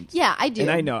 and yeah, I do, and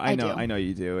I know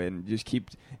you do, and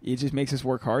it just makes us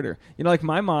work harder. Like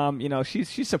my mom,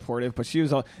 she's supportive, but she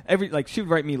was she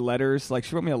would write me letters. Like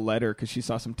she wrote me a letter because she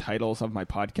saw some titles of my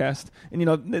podcast,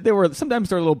 and they were sometimes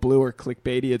they're a little blue or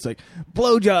clickbaity. It's like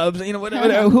blowjobs,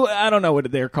 whatever. I don't know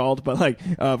what they're called, but like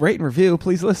rate and review,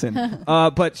 please listen.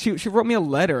 But she wrote me a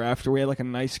letter after we had like a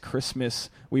nice Christmas.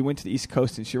 We went to the East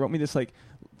Coast, and she wrote me this like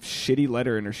shitty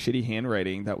letter in her shitty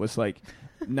handwriting that was like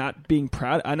not being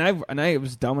proud, and I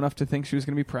was dumb enough to think she was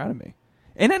going to be proud of me,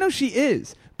 and I know she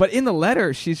is, but in the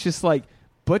letter she's just like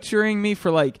butchering me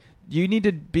for like, you need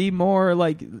to be more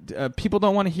like people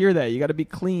don't want to hear that, you got to be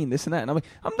clean, this and that, and I'm like,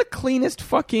 I'm the cleanest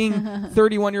fucking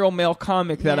 31-year-old male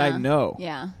comic that I know.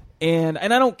 Yeah. And I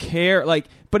don't care, like,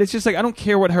 but it's just like I don't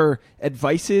care what her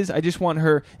advice is. I just want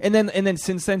her. And then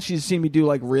since then she's seen me do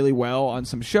like really well on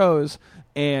some shows.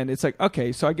 And it's like,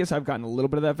 okay, so I guess I've gotten a little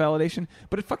bit of that validation,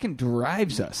 but it fucking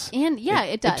drives us. And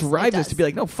it does. It drives us to be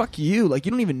like, no, fuck you. Like,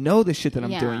 you don't even know the shit that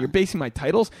I'm doing. You're basing my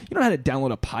titles. You don't know how to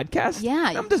download a podcast.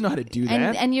 Yeah. Mom doesn't know how to do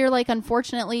that. And you're like,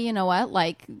 unfortunately, you know what?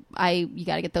 Like, you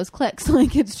got to get those clicks.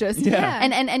 Like, it's just,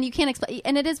 and you can't explain.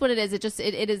 And it is what it is.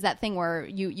 It is that thing where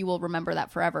you will remember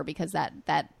that forever because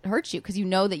that hurts you because you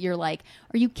know that you're like,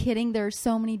 are you kidding? There's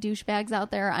so many douchebags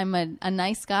out there. I'm a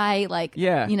nice guy. Like,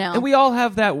 you know. And we all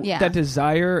have that desire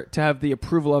to have the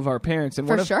approval of our parents. And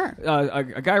for sure.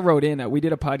 A guy wrote in, we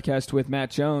did a podcast with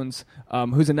Matt Jones,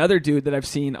 who's another dude that I've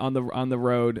seen on the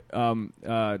road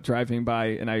driving by,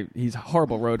 and he's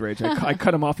horrible road rage. I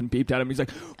cut him off and beeped at him. He's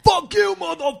like, fuck you,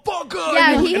 motherfucker!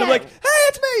 Yeah, and I'm like, hey,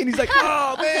 it's me! And he's like,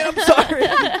 oh, man, I'm sorry.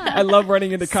 I love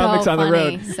running into comics on the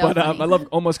road. But I love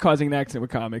almost causing an accident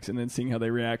with comics and then seeing how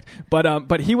they react.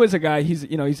 But he was a guy, I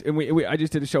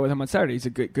just did a show with him on Saturday. He's a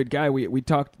good guy. We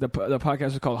talked, the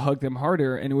podcast was called Hug Them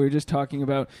Harder, and we were just talking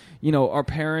about, our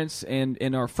parents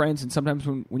and our friends, and sometimes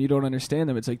when you don't understand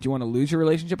them, it's like, do you want to lose your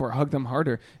relationship or hug them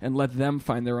harder and let them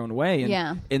find their own way?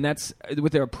 And that's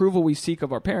with the approval we seek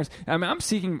of our parents. I mean, I'm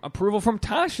seeking approval from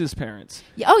Tasha's parents.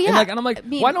 Oh yeah. And I'm like,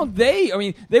 why don't they? I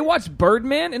mean, they watched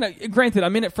Birdman, and granted,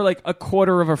 I'm in it for like a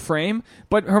quarter of a frame,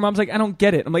 but her mom's like, I don't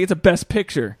get it. I'm like, it's a best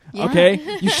picture. Yeah.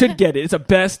 Okay, you should get it. It's a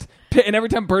best. And every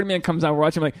time Birdman comes out, we're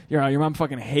watching. I'm like, your mom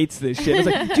fucking hates this shit. It's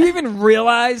like, do you even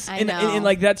realize? And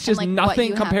like, that's just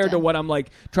nothing compared to what I'm like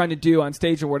trying to do on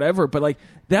stage or whatever. But like,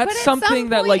 that's something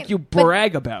that like you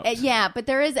brag about. Yeah, but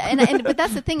there is, but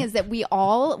that's the thing is that we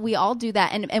all do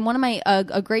that. And one of my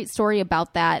a great story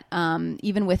about that,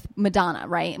 even with Madonna,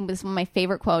 right? And this is one of my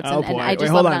favorite quotes. Oh boy! And I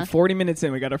just hold love on. Madonna. 40 minutes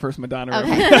in, we got our first Madonna.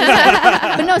 Okay.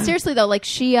 But no, seriously though, like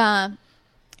she.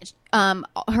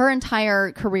 Her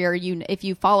entire career, if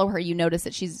you follow her, you notice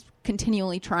that she's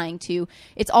continually trying to.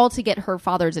 It's all to get her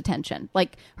father's attention.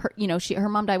 Like her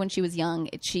mom died when she was young.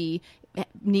 She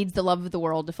needs the love of the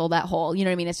world to fill that hole. You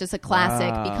know what I mean? It's just a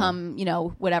classic become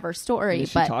whatever story. Has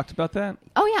she talked about that?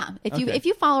 Oh yeah. If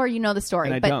you follow her, you know the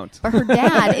story. And I don't. But her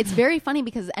dad, it's very funny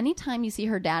because anytime you see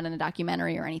her dad in a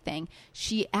documentary or anything,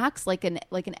 she acts like an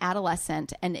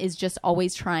adolescent and is just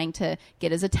always trying to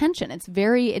get his attention.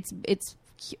 It's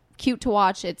cute to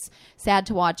watch. It's sad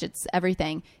to watch. It's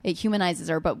everything. It humanizes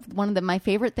her. But one of my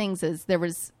favorite things is there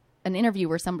was an interview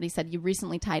where somebody said, you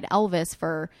recently tied Elvis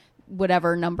for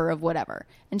whatever number of whatever.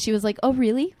 And she was like, oh,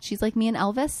 really? She's like, me and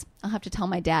Elvis? I'll have to tell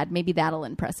my dad. Maybe that'll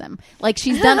impress him. Like,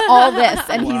 she's done all this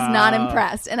and he's not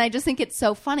impressed. And I just think it's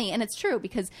so funny. And it's true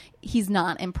because he's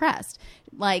not impressed.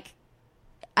 Like,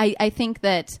 I think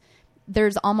that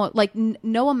there's almost like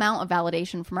no amount of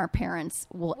validation from our parents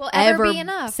will ever be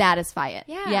enough. Satisfy it.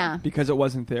 Yeah. Because it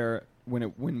wasn't there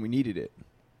when we needed it.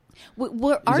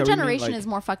 Our generation is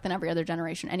more fucked than every other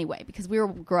generation anyway, because we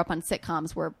grew up on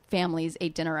sitcoms where families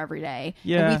ate dinner every day.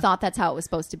 Yeah. And we thought that's how it was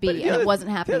supposed to be, and it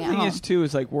wasn't happening at home. The thing is, too,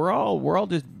 is like we're all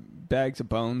just bags of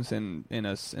bones and in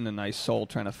a nice soul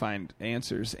trying to find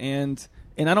answers. And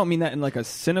I don't mean that in like a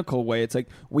cynical way. It's like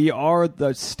we are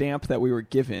the stamp that we were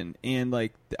given, and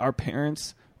like our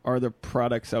parents are the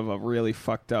products of a really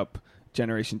fucked up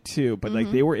generation too. But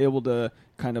like they were able to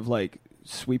kind of like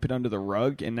sweep it under the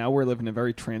rug, and now we're living in a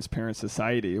very transparent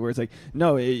society where it's like,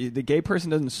 no, the gay person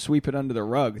doesn't sweep it under the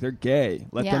rug. They're gay.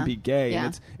 Let them be gay. Yeah.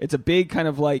 And it's a big kind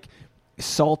of like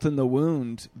salt in the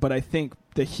wound, but I think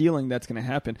the healing that's going to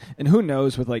happen, and who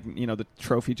knows with like the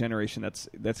trophy generation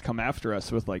that's come after us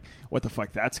with like what the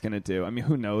fuck that's going to do. I mean,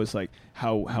 who knows like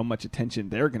how much attention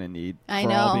they're going to need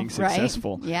for all being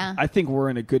successful. Right? Yeah, I think we're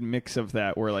in a good mix of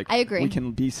that where like I agree. We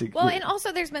can be well, and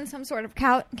also there's been some sort of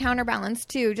counterbalance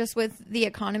too, just with the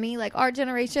economy. Like our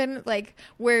generation, like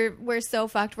we're so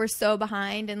fucked, we're so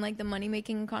behind in like the money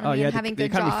making economy and having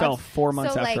good jobs. The economy fell 4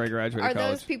 months after like, I graduated are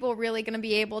college. those people really going to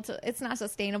be able to? It's not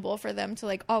sustainable for them to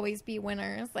like always be winners.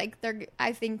 Like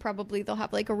I think probably they'll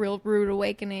have like a real rude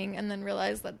awakening and then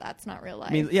realize that that's not real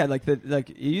life. I mean, yeah, like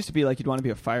it used to be like you'd want to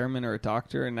be a fireman or a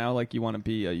doctor, and now like you want to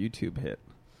be a YouTube hit.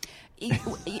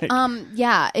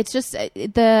 Yeah, it's just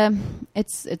it's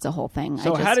a whole thing.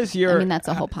 So how does your? I mean, that's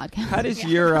a whole podcast. How does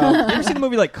your? You ever seen the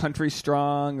movie like Country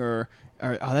Strong or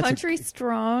that's Country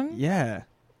Strong? Yeah.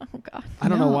 Oh God. I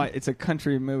don't know why it's a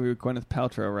country movie with Gwyneth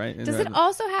Paltrow, right? Does it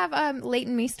also have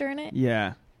Leighton Meester in it?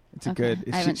 Yeah. It's a good.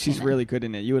 She's really good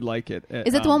in it. You would like it.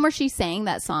 Is it the one where she sang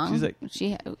that song? She's like,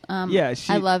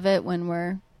 I love it when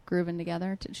we're grooving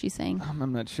together? Did she sing?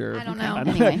 I'm not sure. I don't know.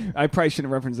 Anyway. I probably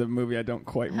shouldn't reference a movie I don't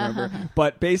quite remember.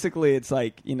 But basically, it's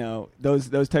like,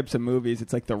 those types of movies.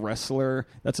 It's like The Wrestler.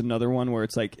 That's another one where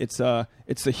it's like it's the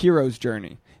hero's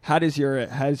journey. How does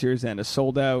yours end? A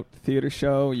sold out theater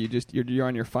show? You're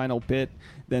on your final bit.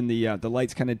 Then the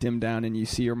lights kind of dim down and you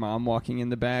see your mom walking in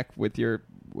the back with your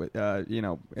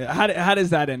how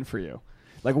does that end for you?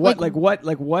 What's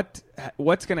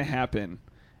going to happen?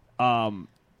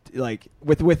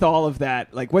 With all of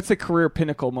that, like, what's the career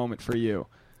pinnacle moment for you?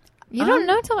 You don't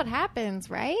know till it happens,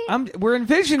 right? We're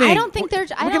envisioning. I don't think there's.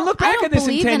 We can look back at this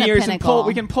in 10 years and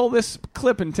we can pull this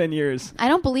clip in 10 years. I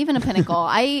don't believe in a pinnacle.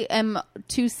 I am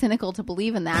too cynical to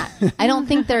believe in that. I don't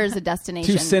think there's a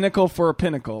destination. Too cynical for a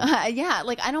pinnacle. Yeah,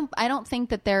 like I don't think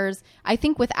that there's. I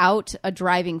think without a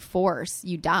driving force,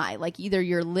 you die. Like either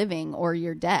you're living or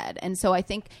you're dead. And so I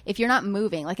think if you're not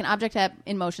moving, like an object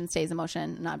in motion stays in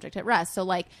motion, an object at rest. So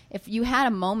like if you had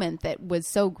a moment that was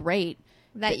so great.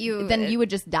 Then you would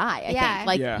just die. I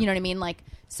think, you know what I mean. Like,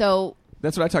 so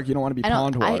that's what I talk. You don't want to be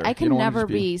pond water. I can never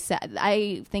be sad.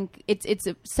 I think it's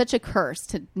such a curse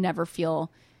to never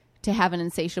feel, to have an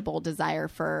insatiable desire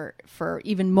for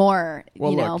even more.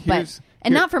 Well,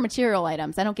 not for material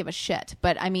items. I don't give a shit.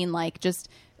 But I mean, like, just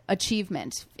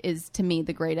achievement is to me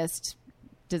the greatest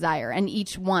desire, and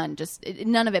each one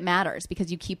none of it matters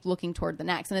because you keep looking toward the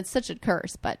next, and it's such a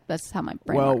curse, but that's how my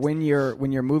brain works. When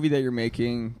your movie that you're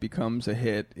making becomes a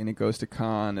hit and it goes to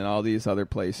Cannes and all these other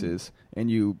places and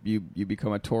you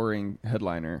become a touring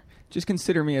headliner, just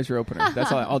consider me as your opener.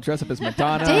 That's all. I'll dress up as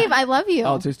Madonna. Dave, I love you.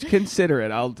 I'll just consider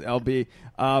it. I'll be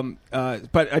but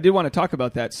I did want to talk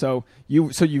about that. So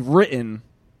you've written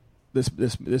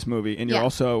this movie and you're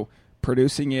also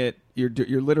producing it.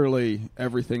 You're literally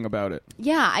everything about it.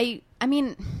 Yeah, I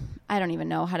mean, I don't even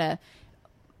know how to.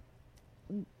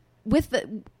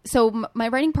 So my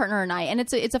writing partner and I, and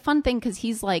it's a fun thing because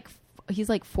he's like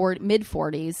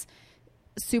mid-40s,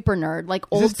 super nerd, like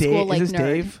old school, like nerd.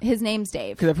 Dave? His name's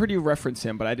Dave. Because I've heard you reference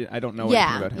him, but I don't know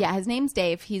anything about him. Yeah, his name's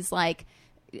Dave. He's like.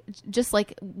 Just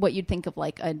like what you'd think of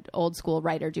like an old school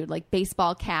writer dude, like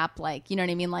baseball cap, like, you know what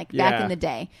I mean? Like back in the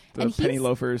day. And penny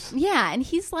loafers. Yeah. And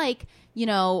he's like,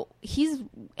 he's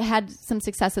had some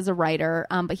success as a writer,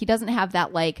 but he doesn't have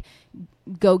that like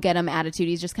go get him attitude.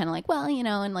 He's just kind of like, well,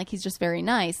 and like he's just very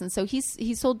nice. And so he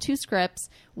sold 2 scripts.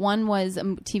 One was a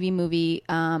TV movie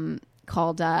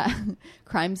called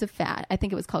Crimes of Fat. I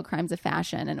think it was called Crimes of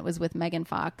Fashion, and it was with Megan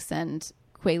Fox and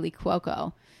Kaylee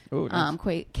Cuoco. Oh, nice.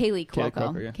 Kaylee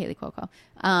Cuoco.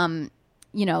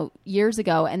 Years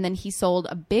ago, and then he sold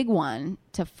a big one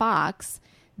to Fox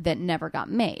that never got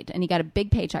made, and he got a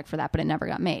big paycheck for that, but it never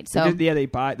got made. So they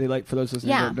like, for those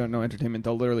listening who don't know entertainment,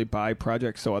 they'll literally buy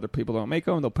projects so other people don't make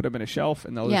them, and they'll put them in a shelf,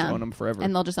 and they'll just own them forever.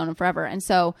 And they'll just own them forever. And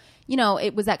so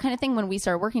it was that kind of thing when we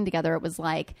started working together. It was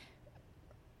like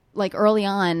early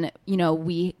on,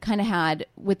 we kind of had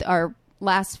with our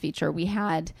last feature, we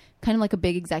had kind of like a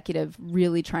big executive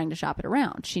really trying to shop it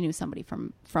around. She knew somebody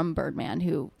from Birdman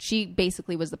who she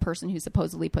basically was the person who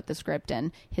supposedly put the script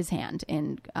in his hand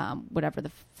in whatever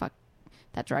the fuck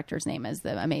that director's name is,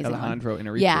 the amazing Alejandro one.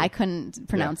 Inarritu. Yeah, I couldn't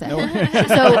pronounce it.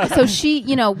 So she,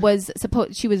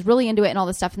 she was really into it and all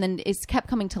this stuff, and then it kept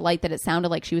coming to light that it sounded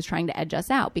like she was trying to edge us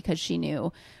out because she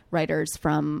knew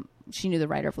the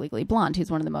writer of Legally Blonde, who's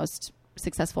one of the most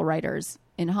successful writers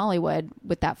in Hollywood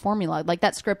with that formula. Like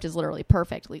that script is literally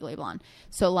perfect, Legally Blonde.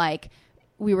 So like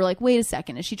we were like, wait a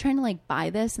second, is she trying to like buy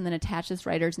this and then attach this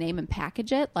writer's name and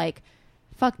package it? Like,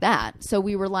 fuck that. So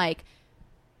we were like,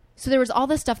 so there was all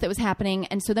this stuff that was happening,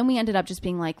 and so then we ended up just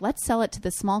being like, let's sell it to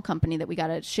this small company that we got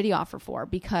a shitty offer for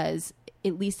because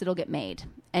at least it'll get made.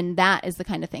 And that is the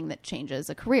kind of thing that changes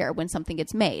a career, when something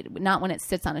gets made, not when it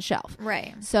sits on a shelf.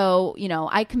 Right. So,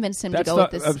 I convinced him to go with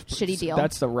this shitty deal.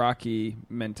 That's the Rocky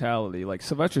mentality. Like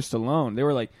Sylvester Stallone, they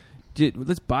were like, dude,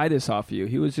 let's buy this off you.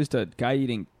 He was just a guy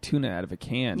eating tuna out of a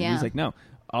can. Yeah. He's like, no,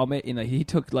 I'll make, he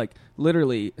took like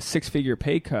literally a 6-figure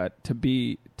pay cut to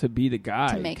be the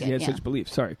guy. To make it, he had such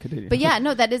beliefs. Sorry, continue. But yeah,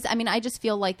 no, that is, I just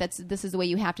feel like this is the way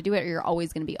you have to do it or you're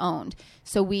always going to be owned.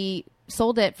 So we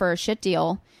sold it for a shit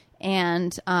deal.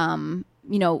 And,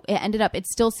 it ended up,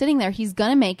 it's still sitting there. He's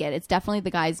going to make it. It's definitely the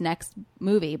guy's next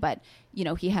movie, but,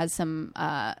 he has some,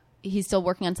 he's still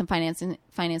working on some financing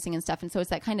and stuff. And so it's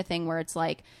that kind of thing where it's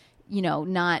like,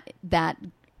 not that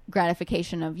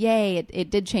gratification of, yay,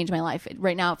 it did change my life.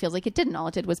 Right now it feels like it didn't. All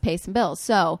it did was pay some bills.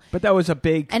 So, but that was a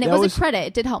big, and it was a credit.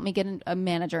 It did help me get a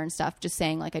manager and stuff, just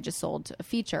saying like, I just sold a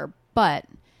feature, but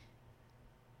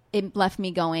it left me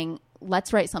going,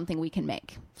 let's write something we can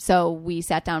make. So we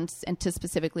sat down to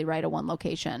specifically write a one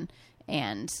location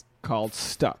and called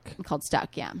Stuck.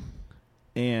 Yeah.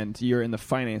 and you're in the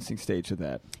financing stage of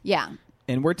that. Yeah.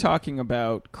 And we're talking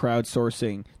about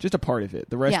crowdsourcing, just a part of it.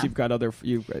 The rest you've got other,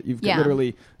 you've got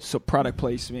literally product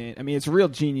placement. I mean, it's real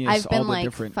genius. I've been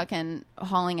all fucking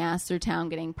hauling ass through town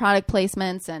getting product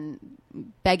placements and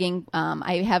begging.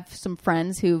 I have some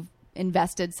friends who've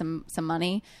invested some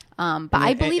money, but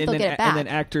I believe they'll get it back. And then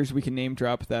actors we can name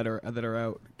drop that are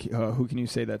out. Who can you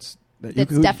say that's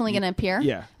definitely going to appear?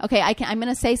 Yeah. Okay, I'm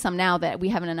going to say some now that we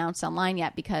haven't announced online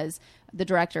yet because the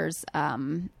director's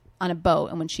on a boat,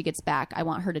 and when she gets back, I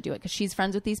want her to do it because she's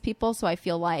friends with these people. So I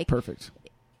feel like perfect.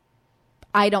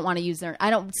 I don't want to use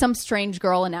some strange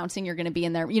girl announcing you're going to be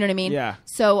in there. You know what I mean? Yeah.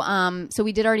 So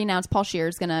we did already announce Paul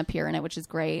Scheer's going to appear in it, which is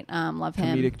great. Love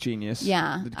him. Comedic genius.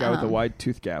 Yeah. The guy with the wide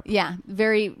tooth gap. Yeah.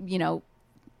 Very,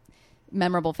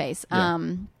 memorable face. Yeah.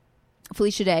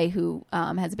 Felicia Day, who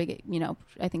has a big,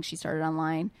 I think she started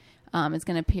online, is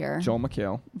going to appear. Joel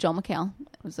McHale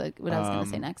was what I was going to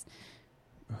say next.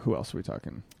 Who else are we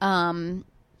talking?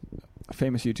 A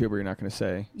famous YouTuber you're not going to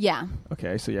say. Yeah.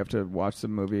 Okay, so you have to watch the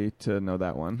movie to know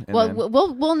that one. And well,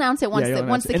 we'll announce it once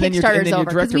the Kickstarter is over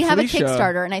because we have a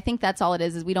Kickstarter, and I think that's all it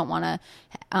is we don't want to.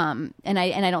 And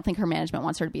I don't think her management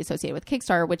wants her to be associated with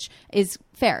Kickstarter, which is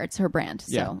fair. It's her brand.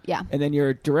 So yeah. And then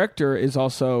your director is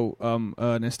also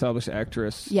an established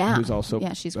actress. Yeah. Who's also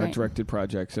she's great. Directed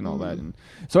projects and all that. And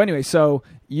so anyway, so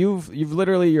you've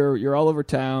literally you're all over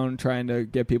town trying to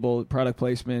get people product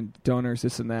placement, donors,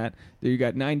 this and that. You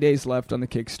got 9 days left on the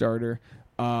Kickstarter.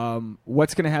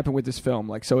 What's going to happen with this film?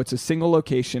 Like, so it's a single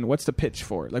location. What's the pitch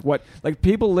for it? Like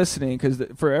people listening, because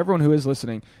for everyone who is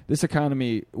listening, this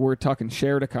economy, we're talking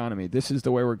shared economy. This is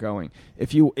the way we're going.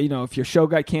 If your show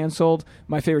got canceled,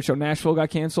 my favorite show, Nashville,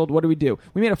 got canceled, what do?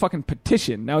 We made a fucking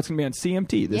petition. Now it's going to be on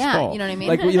CMT this fall. You know what I mean?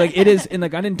 Like it is, and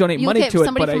like I didn't donate money to it.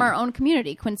 Somebody from our own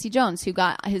community, Quincy Jones, who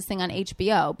got his thing on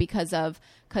HBO because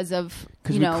we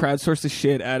crowdsourced the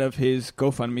shit out of his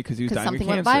GoFundMe because he was dying of cancer.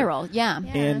 Something went viral, yeah.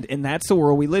 And that's the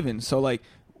world we live in. So like,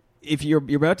 if you're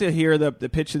about to hear the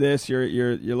pitch of this,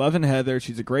 you're loving Heather.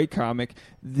 She's a great comic.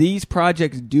 These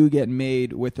projects do get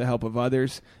made with the help of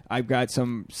others. I've got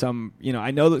some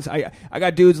I know this. I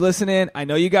got dudes listening. I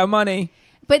know you got money.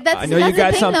 But I know you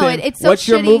got something. It's so What's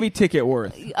your shitty. Movie ticket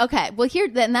worth? Okay, well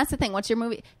and that's the thing. What's your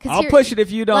movie? I'll push it if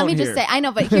you don't. Let me just say, I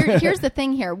know, but here's the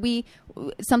thing. Here,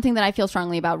 something that I feel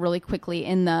strongly about really quickly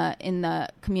in the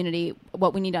community.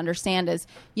 What we need to understand is,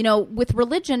 with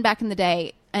religion back in the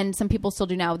day, and some people still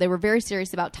do now, they were very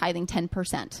serious about tithing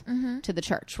 10% to the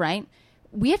church, right?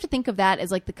 We have to think of that as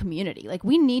like the community. Like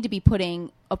we need to be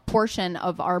putting a portion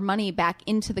of our money back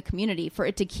into the community for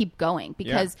it to keep going.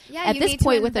 Because at this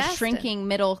point with a shrinking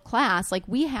middle class, like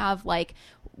we have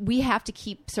to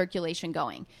keep circulation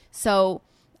going. So,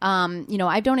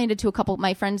 I've donated to a couple.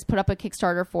 My friends put up a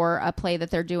Kickstarter for a play that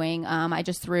they're doing. I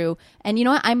just threw, and you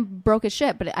know what? I'm broke as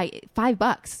shit, but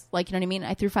 $5. Like, you know what I mean?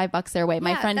 I threw $5 their way.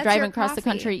 My friend driving across the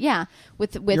country. Yeah.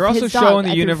 With you're also his showing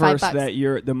dog, the universe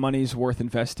that the money's worth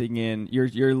investing in.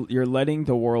 You're letting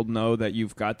the world know that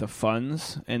you've got the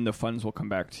funds and the funds will come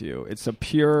back to you. It's a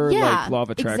pure law of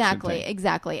attraction thing.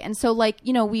 Exactly. And so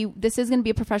this is going to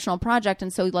be a professional project.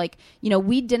 And so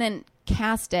we didn't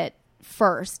cast it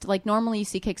first. Like normally you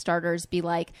see Kickstarters be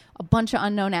like a bunch of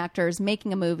unknown actors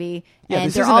making a movie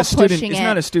and they're all pushing it. It's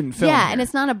not a student film. Yeah, here. and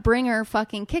it's not a bringer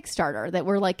fucking Kickstarter that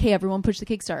we're like, hey, everyone push the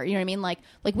Kickstarter. You know what I mean? Like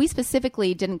we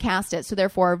specifically didn't cast it, so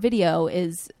therefore our video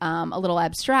is a little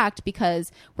abstract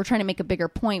because we're trying to make a bigger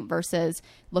point versus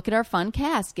look at our fun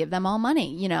cast, give them all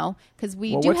money, because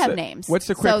we do have names. What's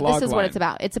the quick log line? So this is what it's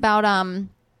about. It's about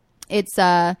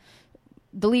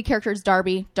the lead character is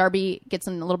Darby. Darby gets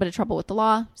in a little bit of trouble with the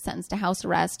law, sentenced to house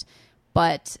arrest,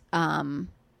 but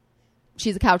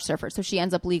she's a couch surfer, so she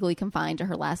ends up legally confined to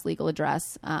her last legal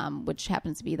address, which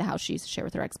happens to be the house she used to share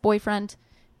with her ex-boyfriend.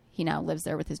 He now lives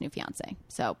there with his new fiance.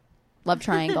 So, love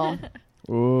triangle.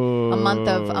 Ooh. A month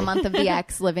of the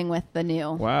ex living with the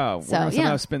new. Wow. So, we're gonna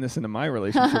somehow spin this into my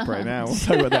relationship right now. We'll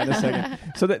talk about that in a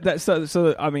second.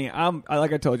 So I mean,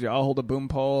 like I told you, I'll hold a boom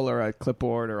pole or a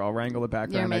clipboard or I'll wrangle the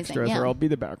background extras or I'll be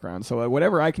the background. So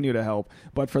whatever I can do to help.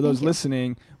 But for those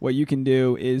listening, what you can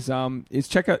do is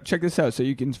check this out. So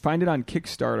you can find it on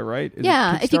Kickstarter, right?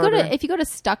 If you go to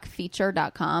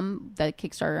stuckfeature.com, the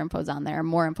Kickstarter info's on there.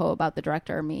 More info about the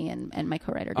director, me, and my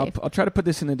co-writer Dave. I'll try to put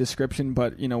this in the description,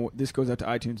 but this goes out to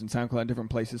iTunes and SoundCloud and different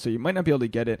places, so you might not be able to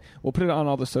get it. We'll put it on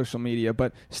all the social media,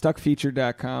 but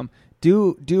stuckfeature.com.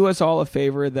 Do us all a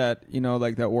favor that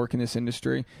that work in this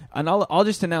industry, and I'll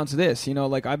just announce this. I'm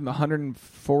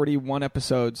 141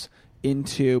 episodes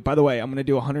into, by the way, I'm going to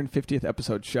do a 150th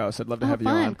episode show, so I'd love to have you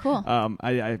on. Cool.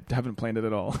 I haven't planned it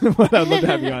at all, but I'd love to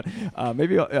have you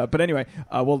on. But anyway,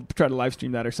 we'll try to live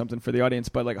stream that or something for the audience.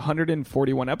 But like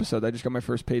 141 episodes, I just got my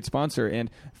first paid sponsor. And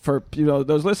for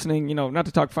those listening, not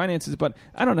to talk finances, but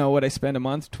I don't know what I spend a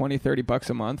month, $20-$30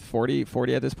 a month,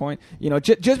 40 at this point.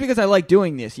 Just because I like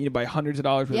doing this, you buy hundreds of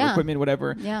dollars worth of equipment,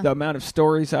 whatever. Yeah. The amount of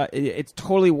stories, it's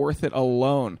totally worth it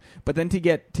alone. But then to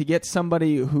get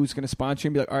somebody who's going to sponsor you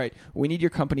and be like, all right, we need your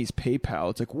company's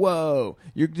PayPal. It's like, whoa,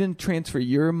 you're going to transfer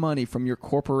your money from your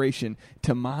corporation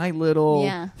to my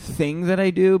little thing that I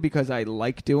do because I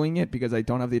like doing it because I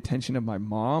don't have the attention of my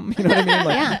mom. You know what I mean?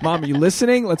 Like, Mom, are you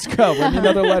listening? Let's go. Write me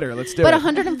another letter. Let's do it. But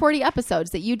 140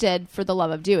 episodes that you did for the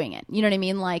love of doing it. You know what I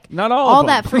mean? Like, not all of them.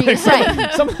 That free.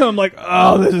 Right. Some of them I'm like,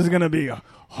 oh, this is going to be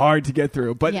hard to get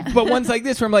through. But ones like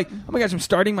this where I'm like, oh my gosh, I'm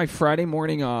starting my Friday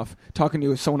morning off talking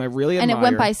to someone I really admire. And it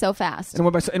went by so fast. And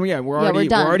we're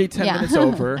already 10 minutes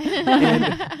over.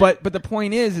 But the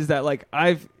point is that like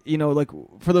I've, like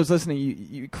for those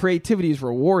listening, creativity is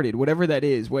rewarded, whatever that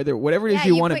is, whatever it is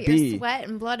you want to be. You put your sweat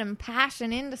and blood and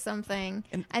passion into something,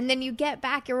 and then you get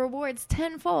back your rewards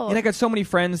tenfold. And I got so many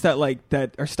friends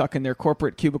that are stuck in their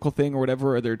corporate cubicle thing or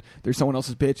whatever, or they're someone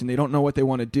else's bitch and they don't know what they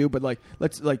want to do. But like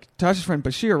Tasha's friend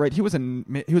Bashir, right? He was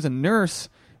a nurse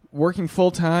working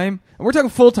full time, and we're talking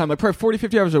full time, like probably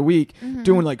 40-50 hours a week,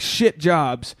 doing like shit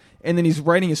jobs, and then he's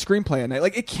writing a screenplay at night.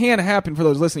 Like it can happen for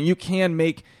those listening. You can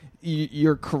make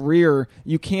your career,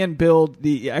 you can build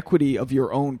the equity of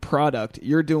your own product.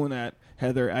 You're doing that,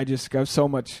 Heather. I just got so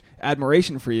much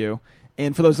admiration for you.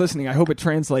 And for those listening, I hope it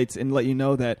translates and let you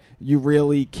know that you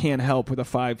really can help with a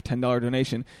 $5-10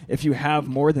 donation. If you have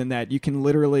more than that, you can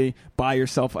literally buy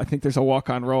yourself. I think there's a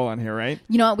walk-on roll on here, right?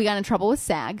 You know what? We got in trouble with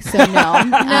SAG, so no.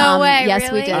 No way, yes,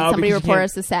 really? we did. Somebody reported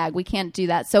us to SAG. We can't do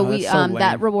that. So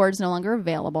that reward's no longer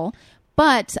available.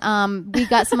 But we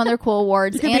got some other cool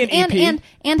awards and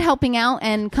helping out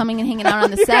and coming and hanging out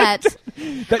on the set.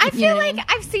 I feel like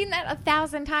I've seen that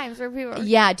 1,000 times where people are...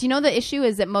 Yeah. Do you know the issue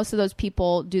is that most of those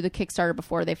people do the Kickstarter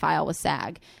before they file with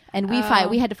SAG. And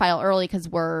we had to file early because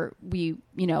we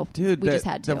just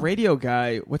had to. The radio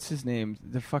guy, what's his name?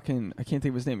 I can't think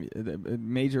of his name.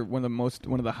 One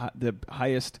of the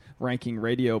highest ranking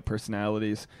radio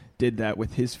personalities did that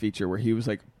with his feature where he was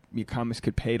like, comics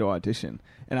could pay to audition.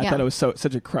 And I thought it was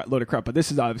such a load of crap. But this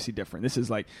is obviously different. This is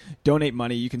like donate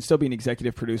money. You can still be an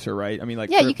executive producer, right? I mean, like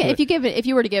you can. If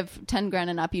you were to give $10,000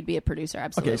 and up, you'd be a producer.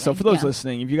 Absolutely. Okay, so for those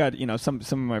listening, if you got some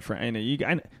of my friends, I know you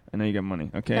got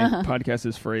money. Okay, podcast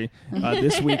is free.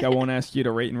 This week I won't ask you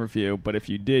to rate and review, but if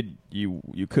you did, you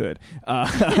could.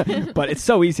 But it's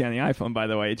so easy on the iPhone, by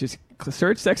the way. Just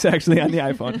search Sex Actually on the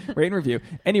iPhone, rate and review.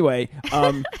 Anyway,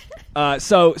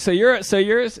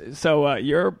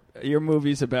 your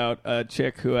movie's about a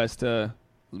chick who has to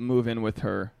move in with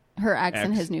her ex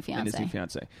and his new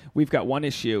fiance. We've got one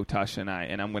issue, Tasha and I,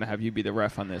 and I'm going to have you be the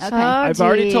ref on this. Okay. I've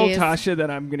already told Tasha that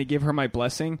I'm going to give her my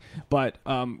blessing, but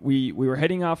we were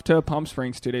heading off to Palm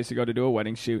Springs 2 days ago to do a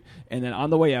wedding shoot, and then on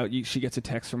the way out, she gets a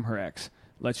text from her ex.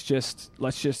 Let's just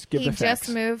give the facts. He just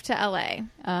moved to LA.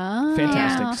 Oh,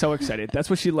 fantastic! Yeah. So excited. That's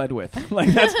what she led with.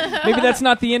 maybe that's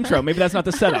not the intro. Maybe that's not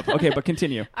the setup. Okay, but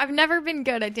continue. I've never been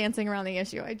good at dancing around the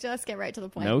issue. I just get right to the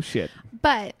point. No shit.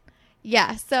 But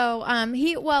yeah, so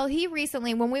he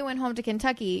recently, when we went home to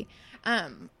Kentucky,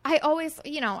 I always,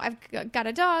 I've got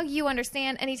a dog. You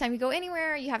understand, anytime you go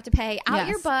anywhere, you have to pay out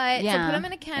your butt to put him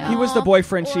in a kennel. He was the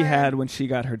boyfriend she had when she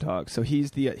got her dog, so he's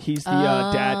the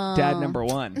dad number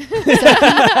one.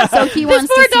 So he wants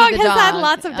this poor to see dog the has dog. had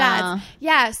lots of dads.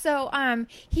 Yeah, so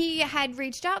he had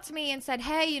reached out to me and said,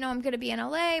 hey, I'm going to be in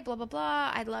LA, blah blah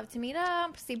blah. I'd love to meet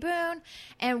up, see Boone,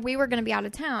 and we were going to be out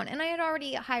of town, and I had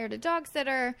already hired a dog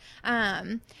sitter.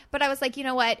 But I was like, you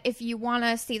know what? If you want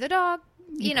to see the dog.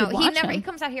 He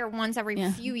comes out here once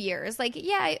every few years. Like,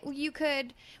 yeah, you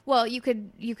could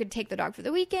take the dog for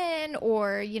the weekend,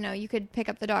 or, you could pick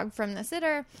up the dog from the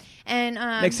sitter. And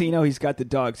next thing you know, he's got the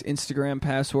dog's Instagram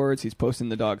passwords. He's posting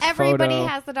the dog's Everybody photo.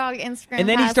 has the dog Instagram And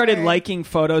then password. He started liking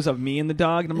photos of me and the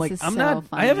dog. And I'm like,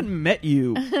 I haven't met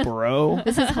you, bro.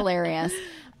 This is hilarious.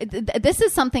 This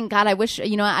is something, God, I wish,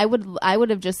 I would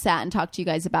have just sat and talked to you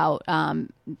guys about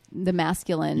the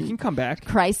masculine you can come back.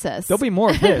 Crisis. There'll be more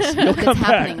of this. That's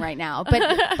happening right now.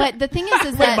 But the thing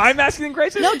is that... my masculine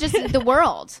crisis? No, just the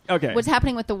world. Okay. What's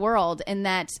happening with the world, and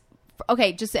that...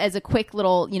 Okay, just as a quick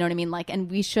little, you know what I mean? Like, and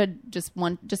we should just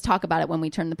talk about it when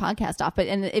we turn the podcast off. But,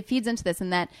 and it feeds into this,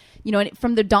 and that,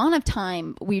 from the dawn of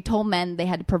time, we told men they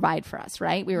had to provide for us,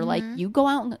 right? We were like, you go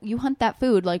out and you hunt that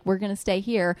food, like, we're going to stay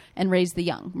here and raise the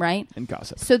young, right? And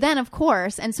gossip. So then, of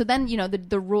course, and so then,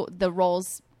 the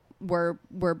roles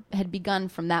had begun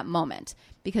from that moment,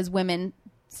 because women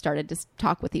started to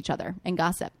talk with each other and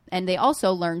gossip, and they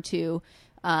also learned to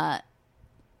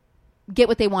get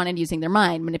what they wanted using their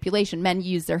mind, manipulation. Men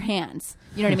use their hands.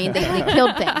 You know what I mean? They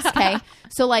killed things. Okay,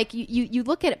 so like you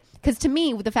look at it, because to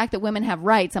me, with the fact that women have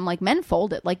rights, I'm like, men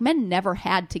folded. Like, men never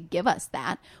had to give us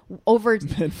that over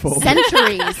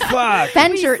centuries.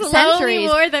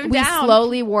 Centuries. We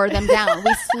slowly wore them down.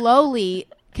 We slowly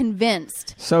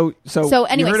convinced. So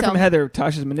anyway, you heard it from Heather.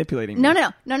 Tasha's manipulating me. No,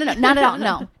 not at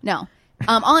all. No.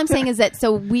 All I'm saying is that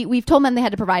we've told men they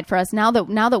had to provide for us. Now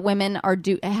that women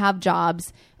have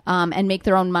jobs and make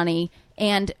their own money,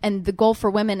 and the goal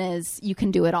for women is you can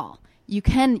do it all. You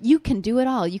can do it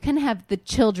all. You can have the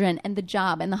children and the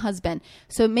job and the husband.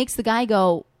 So it makes the guy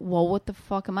go, well, what the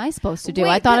fuck am I supposed to do?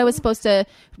 I thought I was supposed to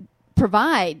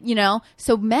provide, you know?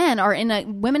 So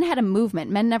women had a movement.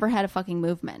 Men never had a fucking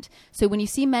movement. So when you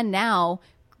see men now,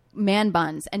 man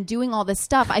buns and doing all this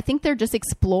stuff, I think they're just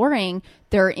exploring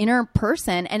their inner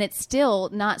person, and it's still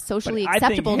not socially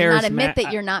acceptable to not admit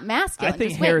that you're not masculine. I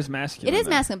think hair is masculine. It is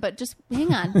masculine, but just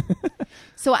hang on.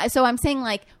 So I'm saying,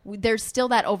 like, there's still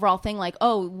that overall thing, like,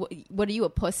 oh, what are you, a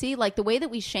pussy? Like, the way that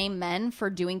we shame men for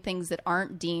doing things that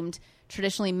aren't deemed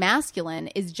traditionally masculine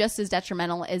is just as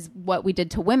detrimental as what we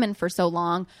did to women for so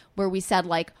long, where we said,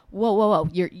 like, whoa,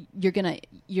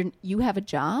 you have a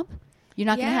job? You're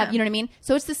not going to have, you know what I mean?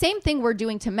 So it's the same thing we're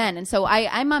doing to men. And so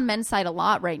I'm on men's side a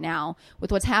lot right now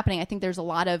with what's happening. I think there's a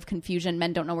lot of confusion.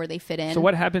 Men don't know where they fit in. So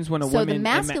what happens when a woman the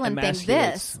masculine thing,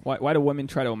 why do women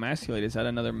try to emasculate? Is that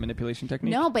another manipulation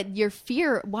technique? No, but your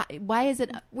fear, why is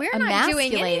it We're not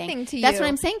doing anything to you. That's what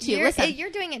I'm saying to you. Listen.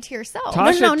 You're doing it to yourself.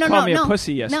 Tasha called me a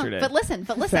pussy yesterday. No, but listen.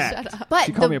 Fact. Shut up. But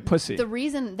she called me a pussy. The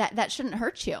reason that shouldn't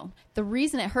hurt you, the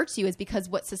reason it hurts you is because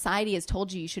what society has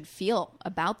told you should feel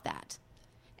about that.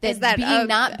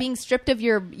 That being stripped of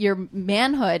your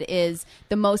manhood is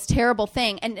the most terrible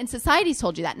thing, and society's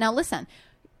told you that. Now listen,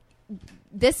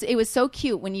 it was so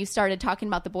cute when you started talking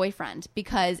about the boyfriend,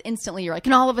 because instantly you're like,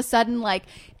 and all of a sudden, like,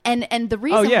 and the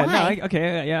reason why,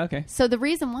 okay. So the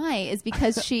reason why is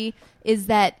because she is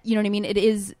that, you know what I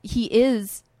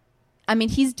mean?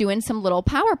 He's doing some little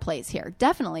power plays here.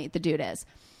 Definitely, the dude is,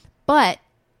 but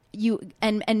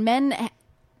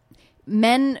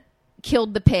men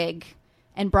killed the pig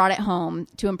and brought it home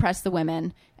to impress the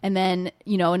women, and then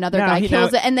another guy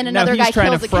kills it, and then another guy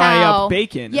kills a cow. Fry up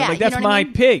bacon. Yeah, like, that's my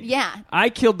pig. Yeah, I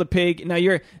killed the pig. Now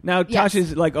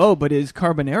Tasha's like, oh, but his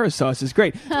carbonara sauce is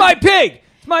great. It's my pig.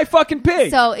 It's my fucking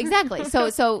pig. So exactly.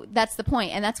 So that's the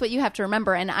point, and that's what you have to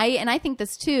remember. And I think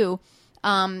this too.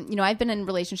 I've been in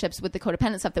relationships with the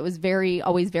codependent stuff that was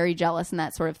always very jealous and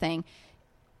that sort of thing.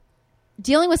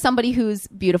 Dealing with somebody who's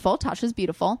beautiful, Tasha's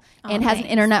beautiful, and has an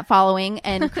internet following,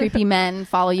 and creepy men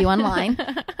follow you online.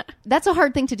 That's a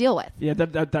hard thing to deal with. Yeah,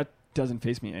 that doesn't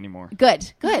faze me anymore.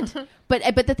 Good.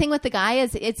 But the thing with the guy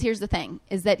is, here's the thing,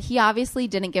 is that he obviously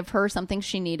didn't give her something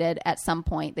she needed at some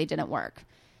point. They didn't work.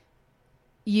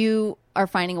 You are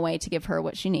finding a way to give her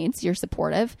what she needs. You're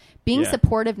supportive. Being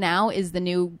supportive now is the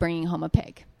new bringing home a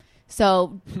pig.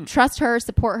 So trust her,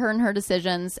 support her in her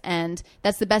decisions, and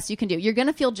that's the best you can do. You're going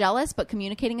to feel jealous, but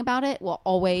communicating about it will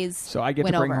always So I get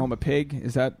to bring home a pig?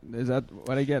 Is that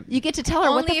what I get? You get to tell her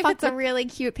only what the if fuck it's a really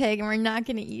cute pig, and we're not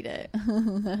going to eat it.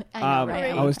 I know,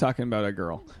 right? I was talking about a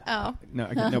girl. Oh.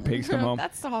 No pigs come home.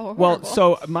 That's so horrible. Well,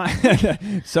 so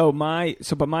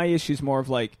my issue's more of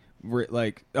like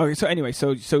okay. So anyway,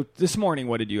 so this morning,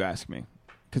 what did you ask me?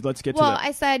 Because let's get to Well,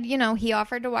 I said, he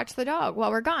offered to watch the dog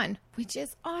while we're gone, which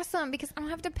is awesome because I don't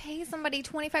have to pay somebody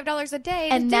 $25 a day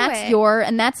to do it.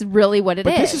 And that's really what it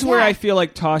is. But this is where I feel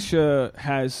like Tasha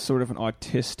has sort of an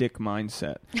autistic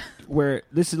mindset, where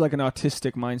this is like an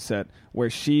autistic mindset where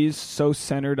she's so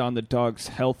centered on the dog's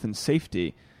health and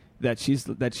safety that she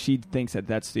thinks that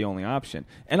that's the only option.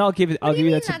 And I'll give you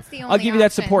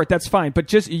that support. That's fine. But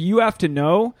just you have to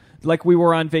know. Like, we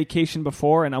were on vacation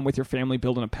before, and I'm with your family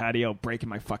building a patio, breaking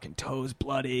my fucking toes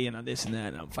bloody, and this and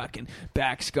that, and I'm fucking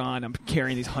back's gone. I'm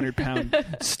carrying these 100-pound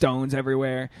stones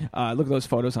everywhere. Look at those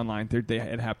photos online.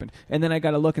 It happened. And then I got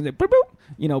to look and say, boop,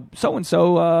 boop,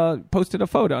 so-and-so posted a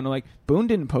photo. And I'm like, Boone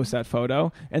didn't post that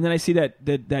photo. And then I see that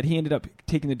he ended up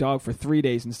taking the dog for 3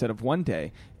 days instead of 1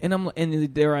 day. And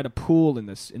they're at a pool in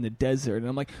the desert. And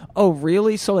I'm like, oh,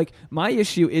 really? So, like, my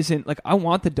issue isn't, like, I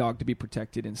want the dog to be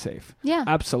protected and safe. Yeah.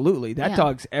 Absolutely. That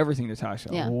dog's everything to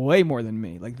Tasha. Yeah. Way more than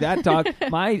me. Like, that dog,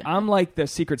 I'm like the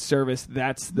Secret Service.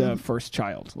 That's the first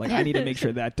child. Like, I need to make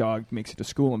sure that dog makes it to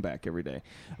school and back every day.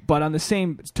 But on the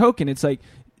same token, it's like,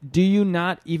 do you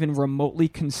not even remotely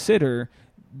consider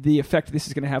the effect this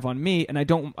is going to have on me, and I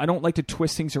don't like to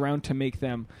twist things around to make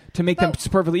them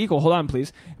perfectly equal. Hold on,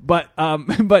 please. But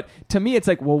but to me, it's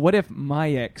like, well, what if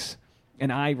my ex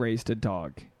and I raised a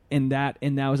dog, and that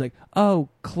was like, oh,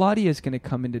 Claudia's going to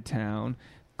come into town.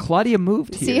 Claudia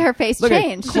moved here. See her face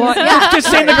change.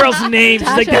 Just saying the girl's name. She's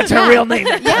like, that's her real name.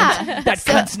 Yeah, that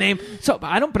cunt's name. So, but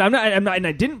I'm not, and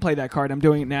I didn't play that card. I'm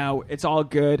doing it now. It's all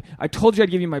good. I told you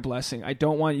I'd give you my blessing. I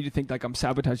don't want you to think like I'm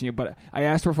sabotaging you, but I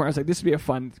asked before. I was like, this would be a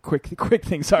fun, quick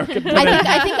thing. Sorry.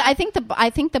 I think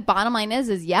the bottom line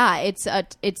is yeah, it's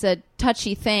a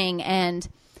touchy thing, and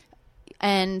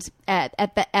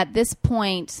at this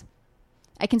point,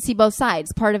 I can see both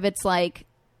sides. Part of it's like,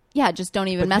 yeah, just don't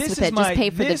even mess with it. Just pay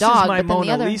for the dog. This is my but then Mona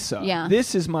the other, Lisa. Yeah.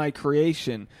 This is my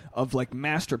creation of like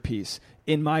masterpiece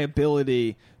in my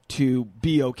ability to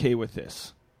be okay with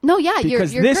this. No, yeah,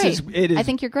 because you're this great. I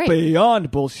think you're great.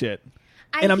 Beyond bullshit.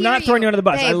 And I'm not throwing you under the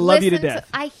bus. Babe, I love you to death.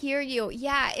 I hear you.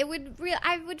 Yeah, it would.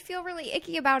 I would feel really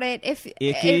icky about it if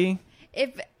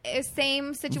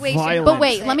same situation. Violent. But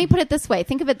wait, let me put it this way.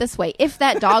 Think of it this way. If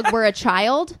that dog were a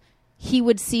child, he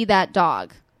would see that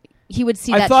dog. He would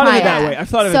see that child. I've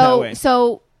thought of it that way.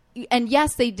 So, and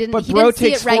yes, they didn't. But he bro didn't see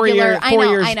takes it regular. 4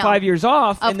 years, I know. 5 years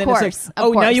off, and then it's like,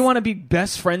 oh, now you want to be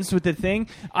best friends with the thing?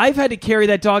 I've had to carry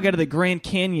that dog out of the Grand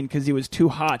Canyon because he was too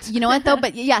hot. You know what though?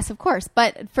 But yes, of course.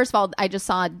 But first of all, I just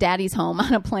saw Daddy's Home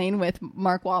on a plane with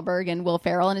Mark Wahlberg and Will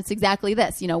Ferrell, and it's exactly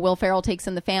this. You know, Will Ferrell takes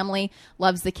in the family,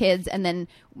 loves the kids, and then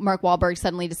Mark Wahlberg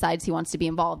suddenly decides he wants to be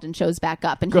involved and shows back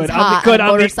up. And he's hot on a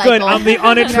motorcycle. I'm the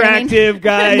unattractive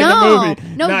guy in the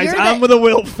movie. No, nice. I'm with a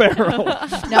Will Ferrell.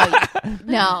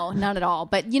 No, not at all.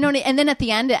 But you know, and then at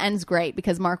the end, it ends great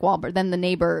because Mark Wahlberg, then the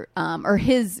neighbor or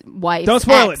his wife. Don't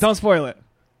spoil it.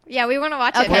 Yeah, we want to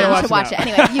watch it. Okay, you should watch it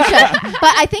anyway. You should.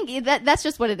 But I think that's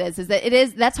just what it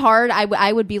is. That's hard.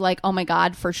 I would be like, oh my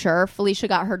god, for sure. Felicia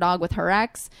got her dog with her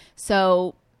ex,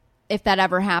 so. If that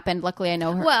ever happened, luckily I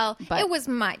know her. Well, it was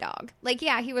my dog. Like,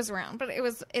 yeah, he was around, but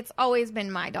it's always been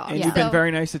my dog. And you've been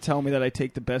very nice to tell me that I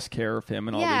take the best care of him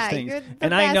and all these things. You're the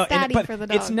and best I know, daddy but for the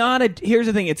dog. it's not a. Here's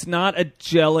the thing: it's not a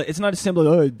symbol.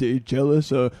 Oh,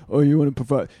 jealous? You want to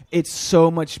provide? It's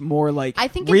so much more like. I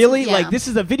think really like this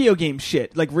is a video game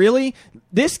shit. Like really,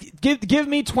 this give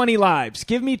me 20 lives,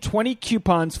 give me 20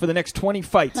 coupons for the next 20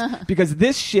 fights because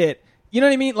this shit. You know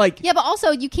what I mean? Like, yeah, but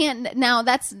also you can't now.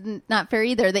 That's not fair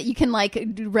either. That you can like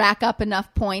rack up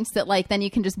enough points that like then you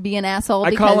can just be an asshole.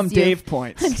 I call them Dave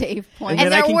points. Dave points,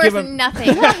 and they're worth nothing.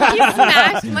 You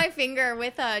smashed my finger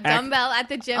with a dumbbell at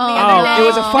the gym the other day. It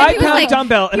was a 5-pound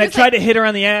dumbbell, and I tried to hit her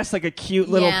on the ass like a cute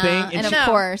little thing. And of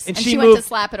course, and she went to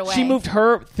slap it away. She moved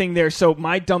her thing there, so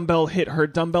my dumbbell hit her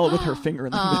dumbbell with her finger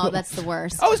in the middle. Oh, that's the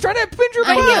worst. I was trying to pinch her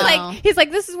butt. He's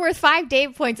like, this is worth 5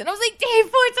 Dave points, and I was like, Dave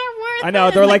points are worth. I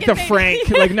know they're like the Frank.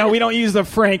 Like, no, we don't use the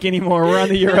franc anymore. We're on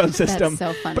the Euro system.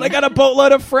 That's so funny. But I got a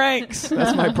boatload of francs.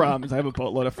 That's my problem. Is I have a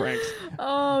boatload of francs.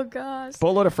 Oh gosh.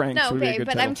 Boatload of francs. No, would be a babe, good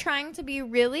but title. I'm trying to be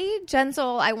really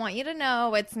gentle. I want you to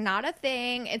know it's not a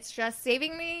thing. It's just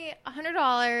saving me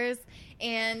 $100.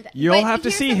 And you'll have to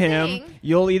see him.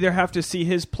 You'll either have to see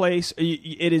his place.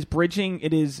 It is bridging.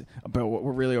 It is. But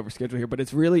we're really overscheduled here. But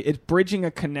it's bridging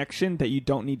a connection that you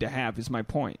don't need to have. Is my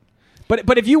point.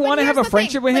 But if you want to have a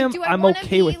friendship with him, I'm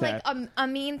okay with that. Like a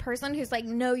mean person who's like,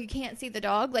 no, you can't see the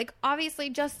dog. Like obviously,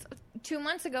 just 2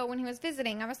 months ago when he was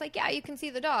visiting, I was like, yeah, you can see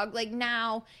the dog. Like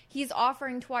now he's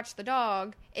offering to watch the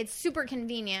dog. It's super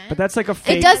convenient. But that's like a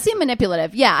fake. It does seem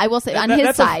manipulative. Yeah, I will say on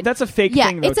his side. That's a fake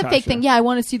thing. Though, it's a fake thing. Yeah, I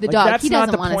want to see the dog. That's he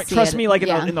doesn't want to see Trust it. me, like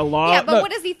in the law. Yeah, but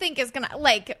what does he think is gonna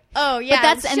like? Oh yeah,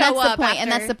 but that's the point. And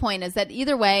that's the point is that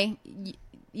either way,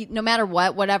 no matter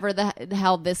whatever the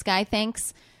hell this guy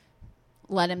thinks.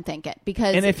 Let him think it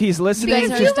and if he's listening,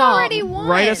 just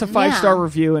write us a 5-star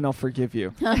review and I'll forgive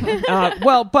you.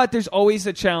 But there's always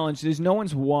a challenge. There's no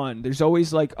one's won. There's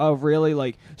always like, oh really?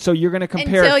 Like so you're gonna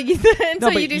compare until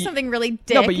you do something really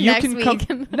dick next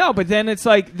week. No, but then it's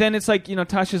like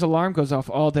Tasha's alarm goes off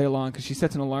all day long because she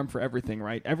sets an alarm for everything.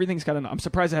 Right? Everything's got an. I'm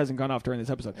surprised it hasn't gone off during this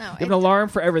episode. No, you have an alarm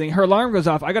for everything. Her alarm goes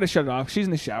off. I got to shut it off. She's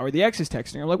in the shower. The ex is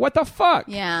texting her. I'm like, what the fuck?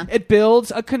 Yeah. It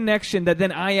builds a connection that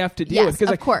then I have to deal with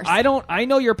because of course I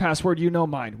know your password, you know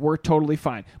mine. We're totally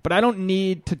fine. But I don't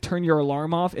need to turn your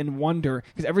alarm off and wonder,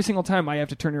 because every single time I have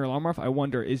to turn your alarm off, I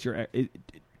wonder, is there going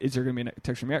to be a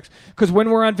text from your ex? Because when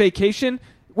we're on vacation,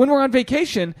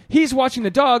 he's watching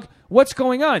the dog. What's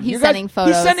going on? He's sending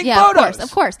photos. He's sending yeah, photos.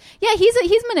 Of course. Yeah,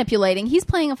 he's manipulating. He's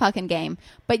playing a fucking game.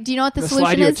 But do you know what the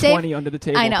solution is, Dave? 20 under the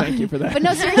table. I know. Thank you for that. But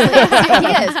no, seriously,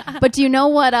 he is. But do you know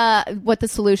what the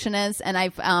solution is? And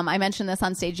I mentioned this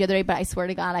on stage the other day, but I swear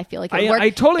to God, I feel like it worked. I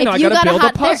totally know. I got to build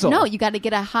a puzzle. No, you got to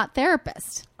get a hot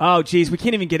therapist. Oh, geez, we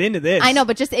can't even get into this. I know,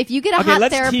 but just if you get a hot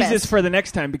therapist. Okay, let's tease this for the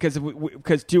next time because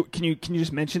can you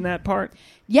just mention that part?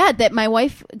 Yeah, that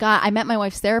I met my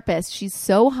wife's therapist. She's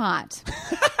so hot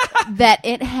that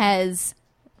it has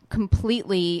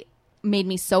completely made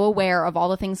me so aware of all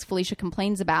the things Felicia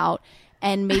complains about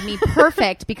and made me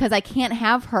perfect because I can't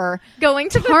have her going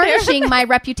to tarnishing my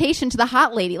reputation to the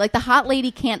hot lady. Like the hot lady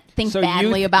can't think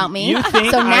badly about me. You think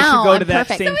so I now should go to I'm that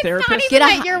perfect. same therapist? It's not even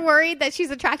that you're worried that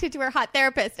she's attracted to her hot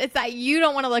therapist. It's that you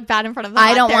don't want to look bad in front of the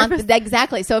hot therapist. I don't want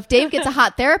exactly. So if Dave gets a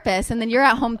hot therapist and then you're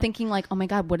at home thinking like, oh my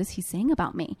God, what is he saying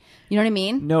about me? You know what I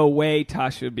mean? No way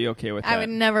Tasha would be okay with that. I would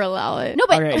never allow it. No,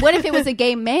 but what if it was a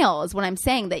gay male is what I'm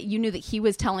saying, that you knew that he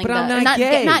was telling I'm not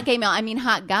gay. Not gay male, I mean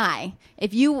hot guy.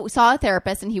 If you saw a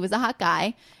therapist and he was a hot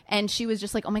guy and she was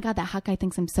just like, oh my God, that hot guy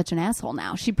thinks I'm such an asshole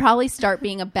now, she'd probably start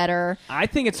being a better... I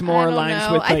think it's more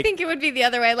lines with like... I think it would be the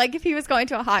other way. Like if he was going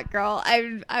to a hot girl,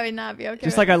 I would not be okay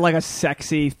just with like a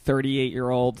sexy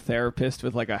 38-year-old therapist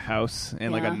with like a house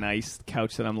and like a nice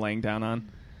couch that I'm laying down on.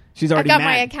 She's already I've got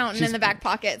mad. my accountant in the back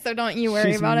pocket, so don't you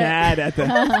worry about it.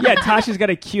 Yeah, Tasha's got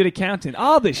a cute accountant.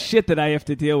 All the shit that I have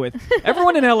to deal with.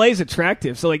 Everyone in LA is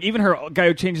attractive. So like even her guy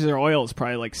who changes her oil is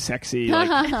probably like sexy,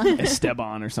 like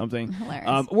Esteban or something.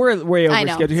 Hilarious. We're way over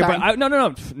schedule here, sorry.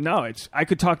 but no. I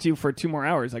could talk to you for 2 more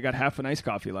hours. I got half an iced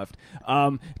coffee left.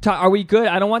 Are we good?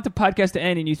 I don't want the podcast to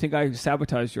end, and you think I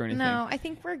sabotaged you or anything. No, I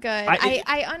think we're good.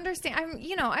 I understand.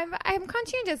 I'm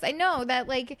conscientious. I know that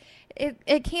like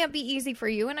it can't be easy for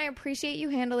you, and I appreciate you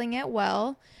handling it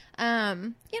well.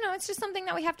 It's just something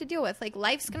that we have to deal with. Like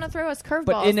life's gonna throw us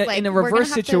curveballs. But in a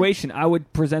reverse situation, I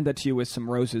would present that to you with some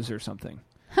roses or something.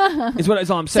 Is all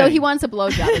I'm saying. So he wants a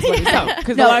blowjob. Is what he's saying. No,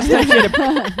 because the last time she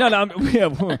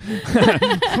had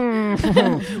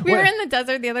we were in the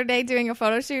desert the other day doing a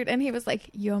photo shoot, and he was like,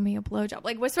 "You owe me a blowjob."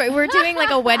 Like, we're doing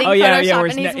like a wedding photo shop,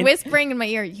 and he's whispering in my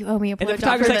ear, "You owe me a blowjob." And the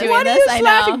photographer's like, "What are you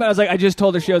laughing about?" I was like, "I just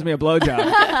told her she owes me a blowjob,"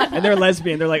 and they're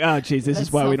lesbian. They're like, "Oh, geez, this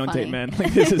is why we don't date men."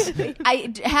 Like, this is.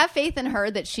 I have faith in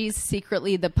her that she's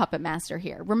secretly the puppet master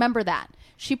here. Remember that.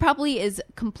 She probably is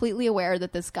completely aware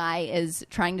that this guy is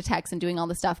trying to text and doing all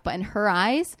this stuff, but in her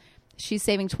eyes, she's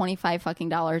saving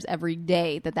 $25 every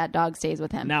day that dog stays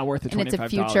with him. Not worth the $25. And it's a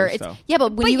future. So. Yeah,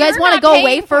 but when you guys want to go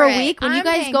away for a week, when you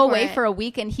guys go away for a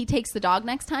week and he takes the dog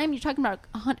next time, you're talking about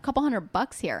a couple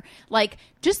 $100 here. Like,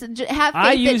 just have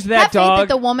faith faith that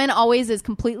the woman always is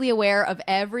completely aware of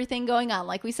everything going on.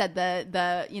 Like we said,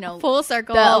 the full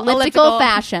circle, the elliptical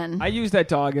fashion. I use that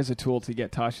dog as a tool to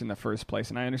get Tasha in the first place,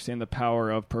 and I understand the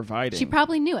power of providing. She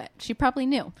probably knew it. She probably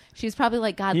knew. She was probably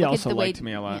like, God, he look at the way... He also liked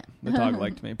me a lot. Yeah. The dog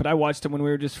liked me. But I watched him when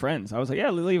we were just friends. I was like, yeah,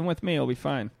 leave him with me. It'll be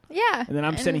fine. Yeah. And then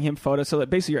I'm sending him photos. So that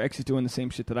basically your ex is doing the same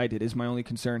shit that I did is my only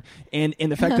concern. And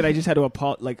the fact that I just had to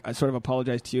sort of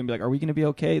apologize to you and be like, are we going to be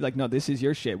okay? Like, no, this is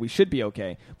your shit. We should be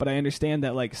okay. But I understand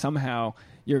that like somehow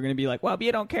you're going to be like, well,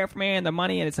 you don't care for me and the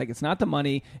money. And it's like, it's not the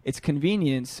money. It's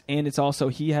convenience. And it's also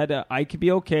I could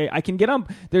be okay. I can get on.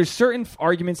 There's certain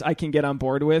arguments I can get on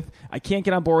board with. I can't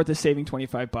get on board with the saving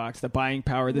 $25, the buying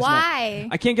power. This Why?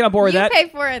 I can't get on board with that. You pay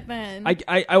for it then.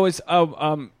 I was it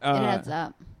adds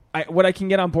up. What I can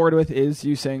get on board with is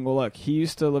you saying, well, look, he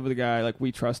used to live with a guy, like,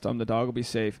 we trust him, the dog will be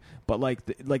safe. But, like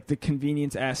the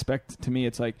convenience aspect, to me,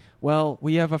 it's like, well,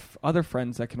 we have other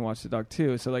friends that can watch the dog,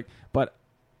 too. So, like, but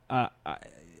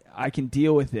I can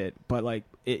deal with it. But, like,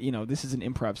 this is an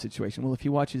improv situation. Well, if he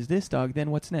watches this dog,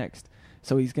 then what's next?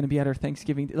 So he's going to be at our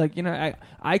Thanksgiving. Like,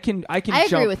 I can I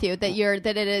agree with you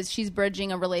that she's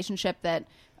bridging a relationship that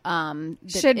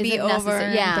should be over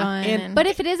and done. But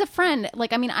if it is a friend,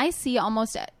 like, I mean, I see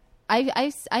almost... I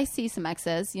see some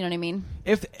exes, you know what I mean?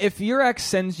 If your ex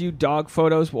sends you dog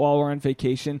photos while we're on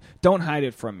vacation, don't hide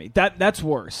it from me. That's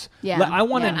worse. Yeah. I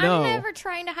want to know. I'm never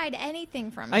trying to hide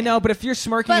anything from you. I know, but if you're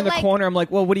smirking in the corner, I'm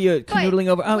like, well, what are you canoodling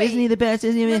over? Oh, isn't he the best?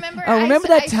 Isn't he? Remember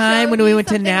that time when we went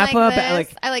to Napa?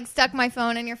 I stuck my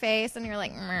phone in your face and you're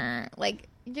like,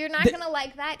 you're not going to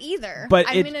like that either. But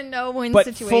I'm in a no-win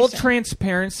situation. But full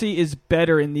transparency is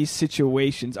better in these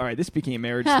situations. All right, this became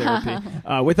marriage therapy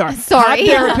with our hot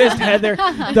therapist, Heather.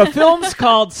 The film's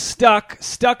called Stuck,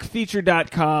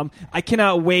 stuckfeature.com. I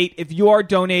cannot wait. If you are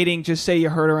donating, just say you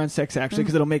heard her on Sex Actually,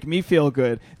 because it'll make me feel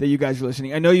good that you guys are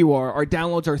listening. I know you are. Our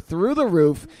downloads are through the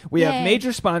roof. We have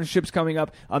major sponsorships coming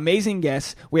up, amazing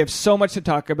guests. We have so much to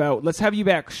talk about. Let's have you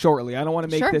back shortly. I don't want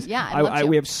to make this. Yeah,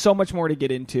 we have so much more to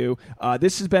get into. This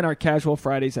this has been our Casual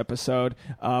Fridays episode.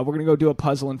 We're going to go do a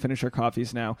puzzle and finish our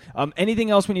coffees now. Anything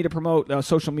else we need to promote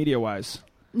social media-wise?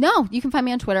 No, you can find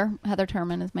me on Twitter. Heather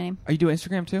Turman is my name. Are you doing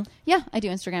Instagram too? Yeah, I do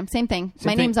Instagram. Same thing.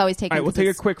 My name's always taken. All right, we'll take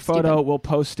a quick photo. We'll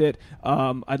post it.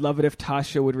 I'd love it if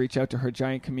Tasha would reach out to her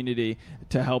giant community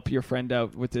to help your friend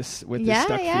out with this stuck feature.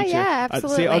 Yeah,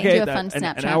 absolutely. Okay, do a fun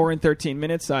Snapchat. An hour and 13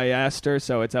 minutes. I asked her,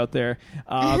 so it's out there.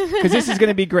 Because this is going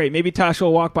to be great. Maybe Tasha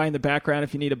will walk by in the background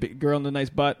if you need a big girl in a nice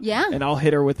butt. Yeah. And I'll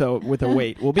hit her with a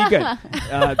weight. We'll be good.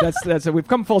 We've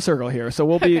come full circle here. So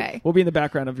we'll be in the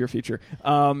background of your future.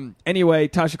 Anyway,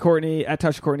 Tasha Courtney at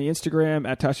Tasha Courtney Instagram,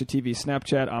 at Tasha TV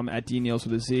Snapchat. I'm at D Niels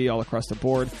with a Z all across the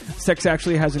board. Sex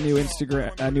Actually has a new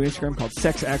Instagram called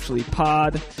Sex Actually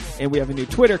Pod, and we have a new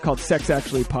Twitter called Sex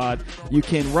Actually Pod. You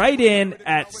can write in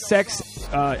at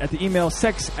the email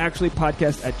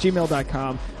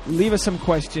sexactuallypodcast@gmail.com. Leave us some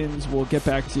questions. We'll get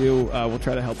back to you. We'll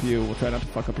try to help you. We'll try not to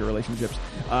fuck up your relationships.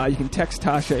 You can text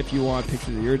Tasha if you want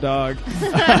pictures of your dog.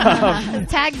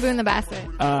 Tag Boone the Basset.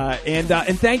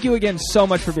 And thank you again so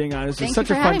much for being on. This was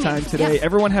such a fun time today. Yeah.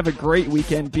 Everyone have a great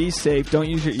weekend. Be safe. Don't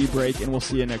use your e-brake, and we'll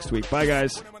see you next week. Bye,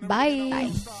 guys.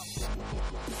 Bye.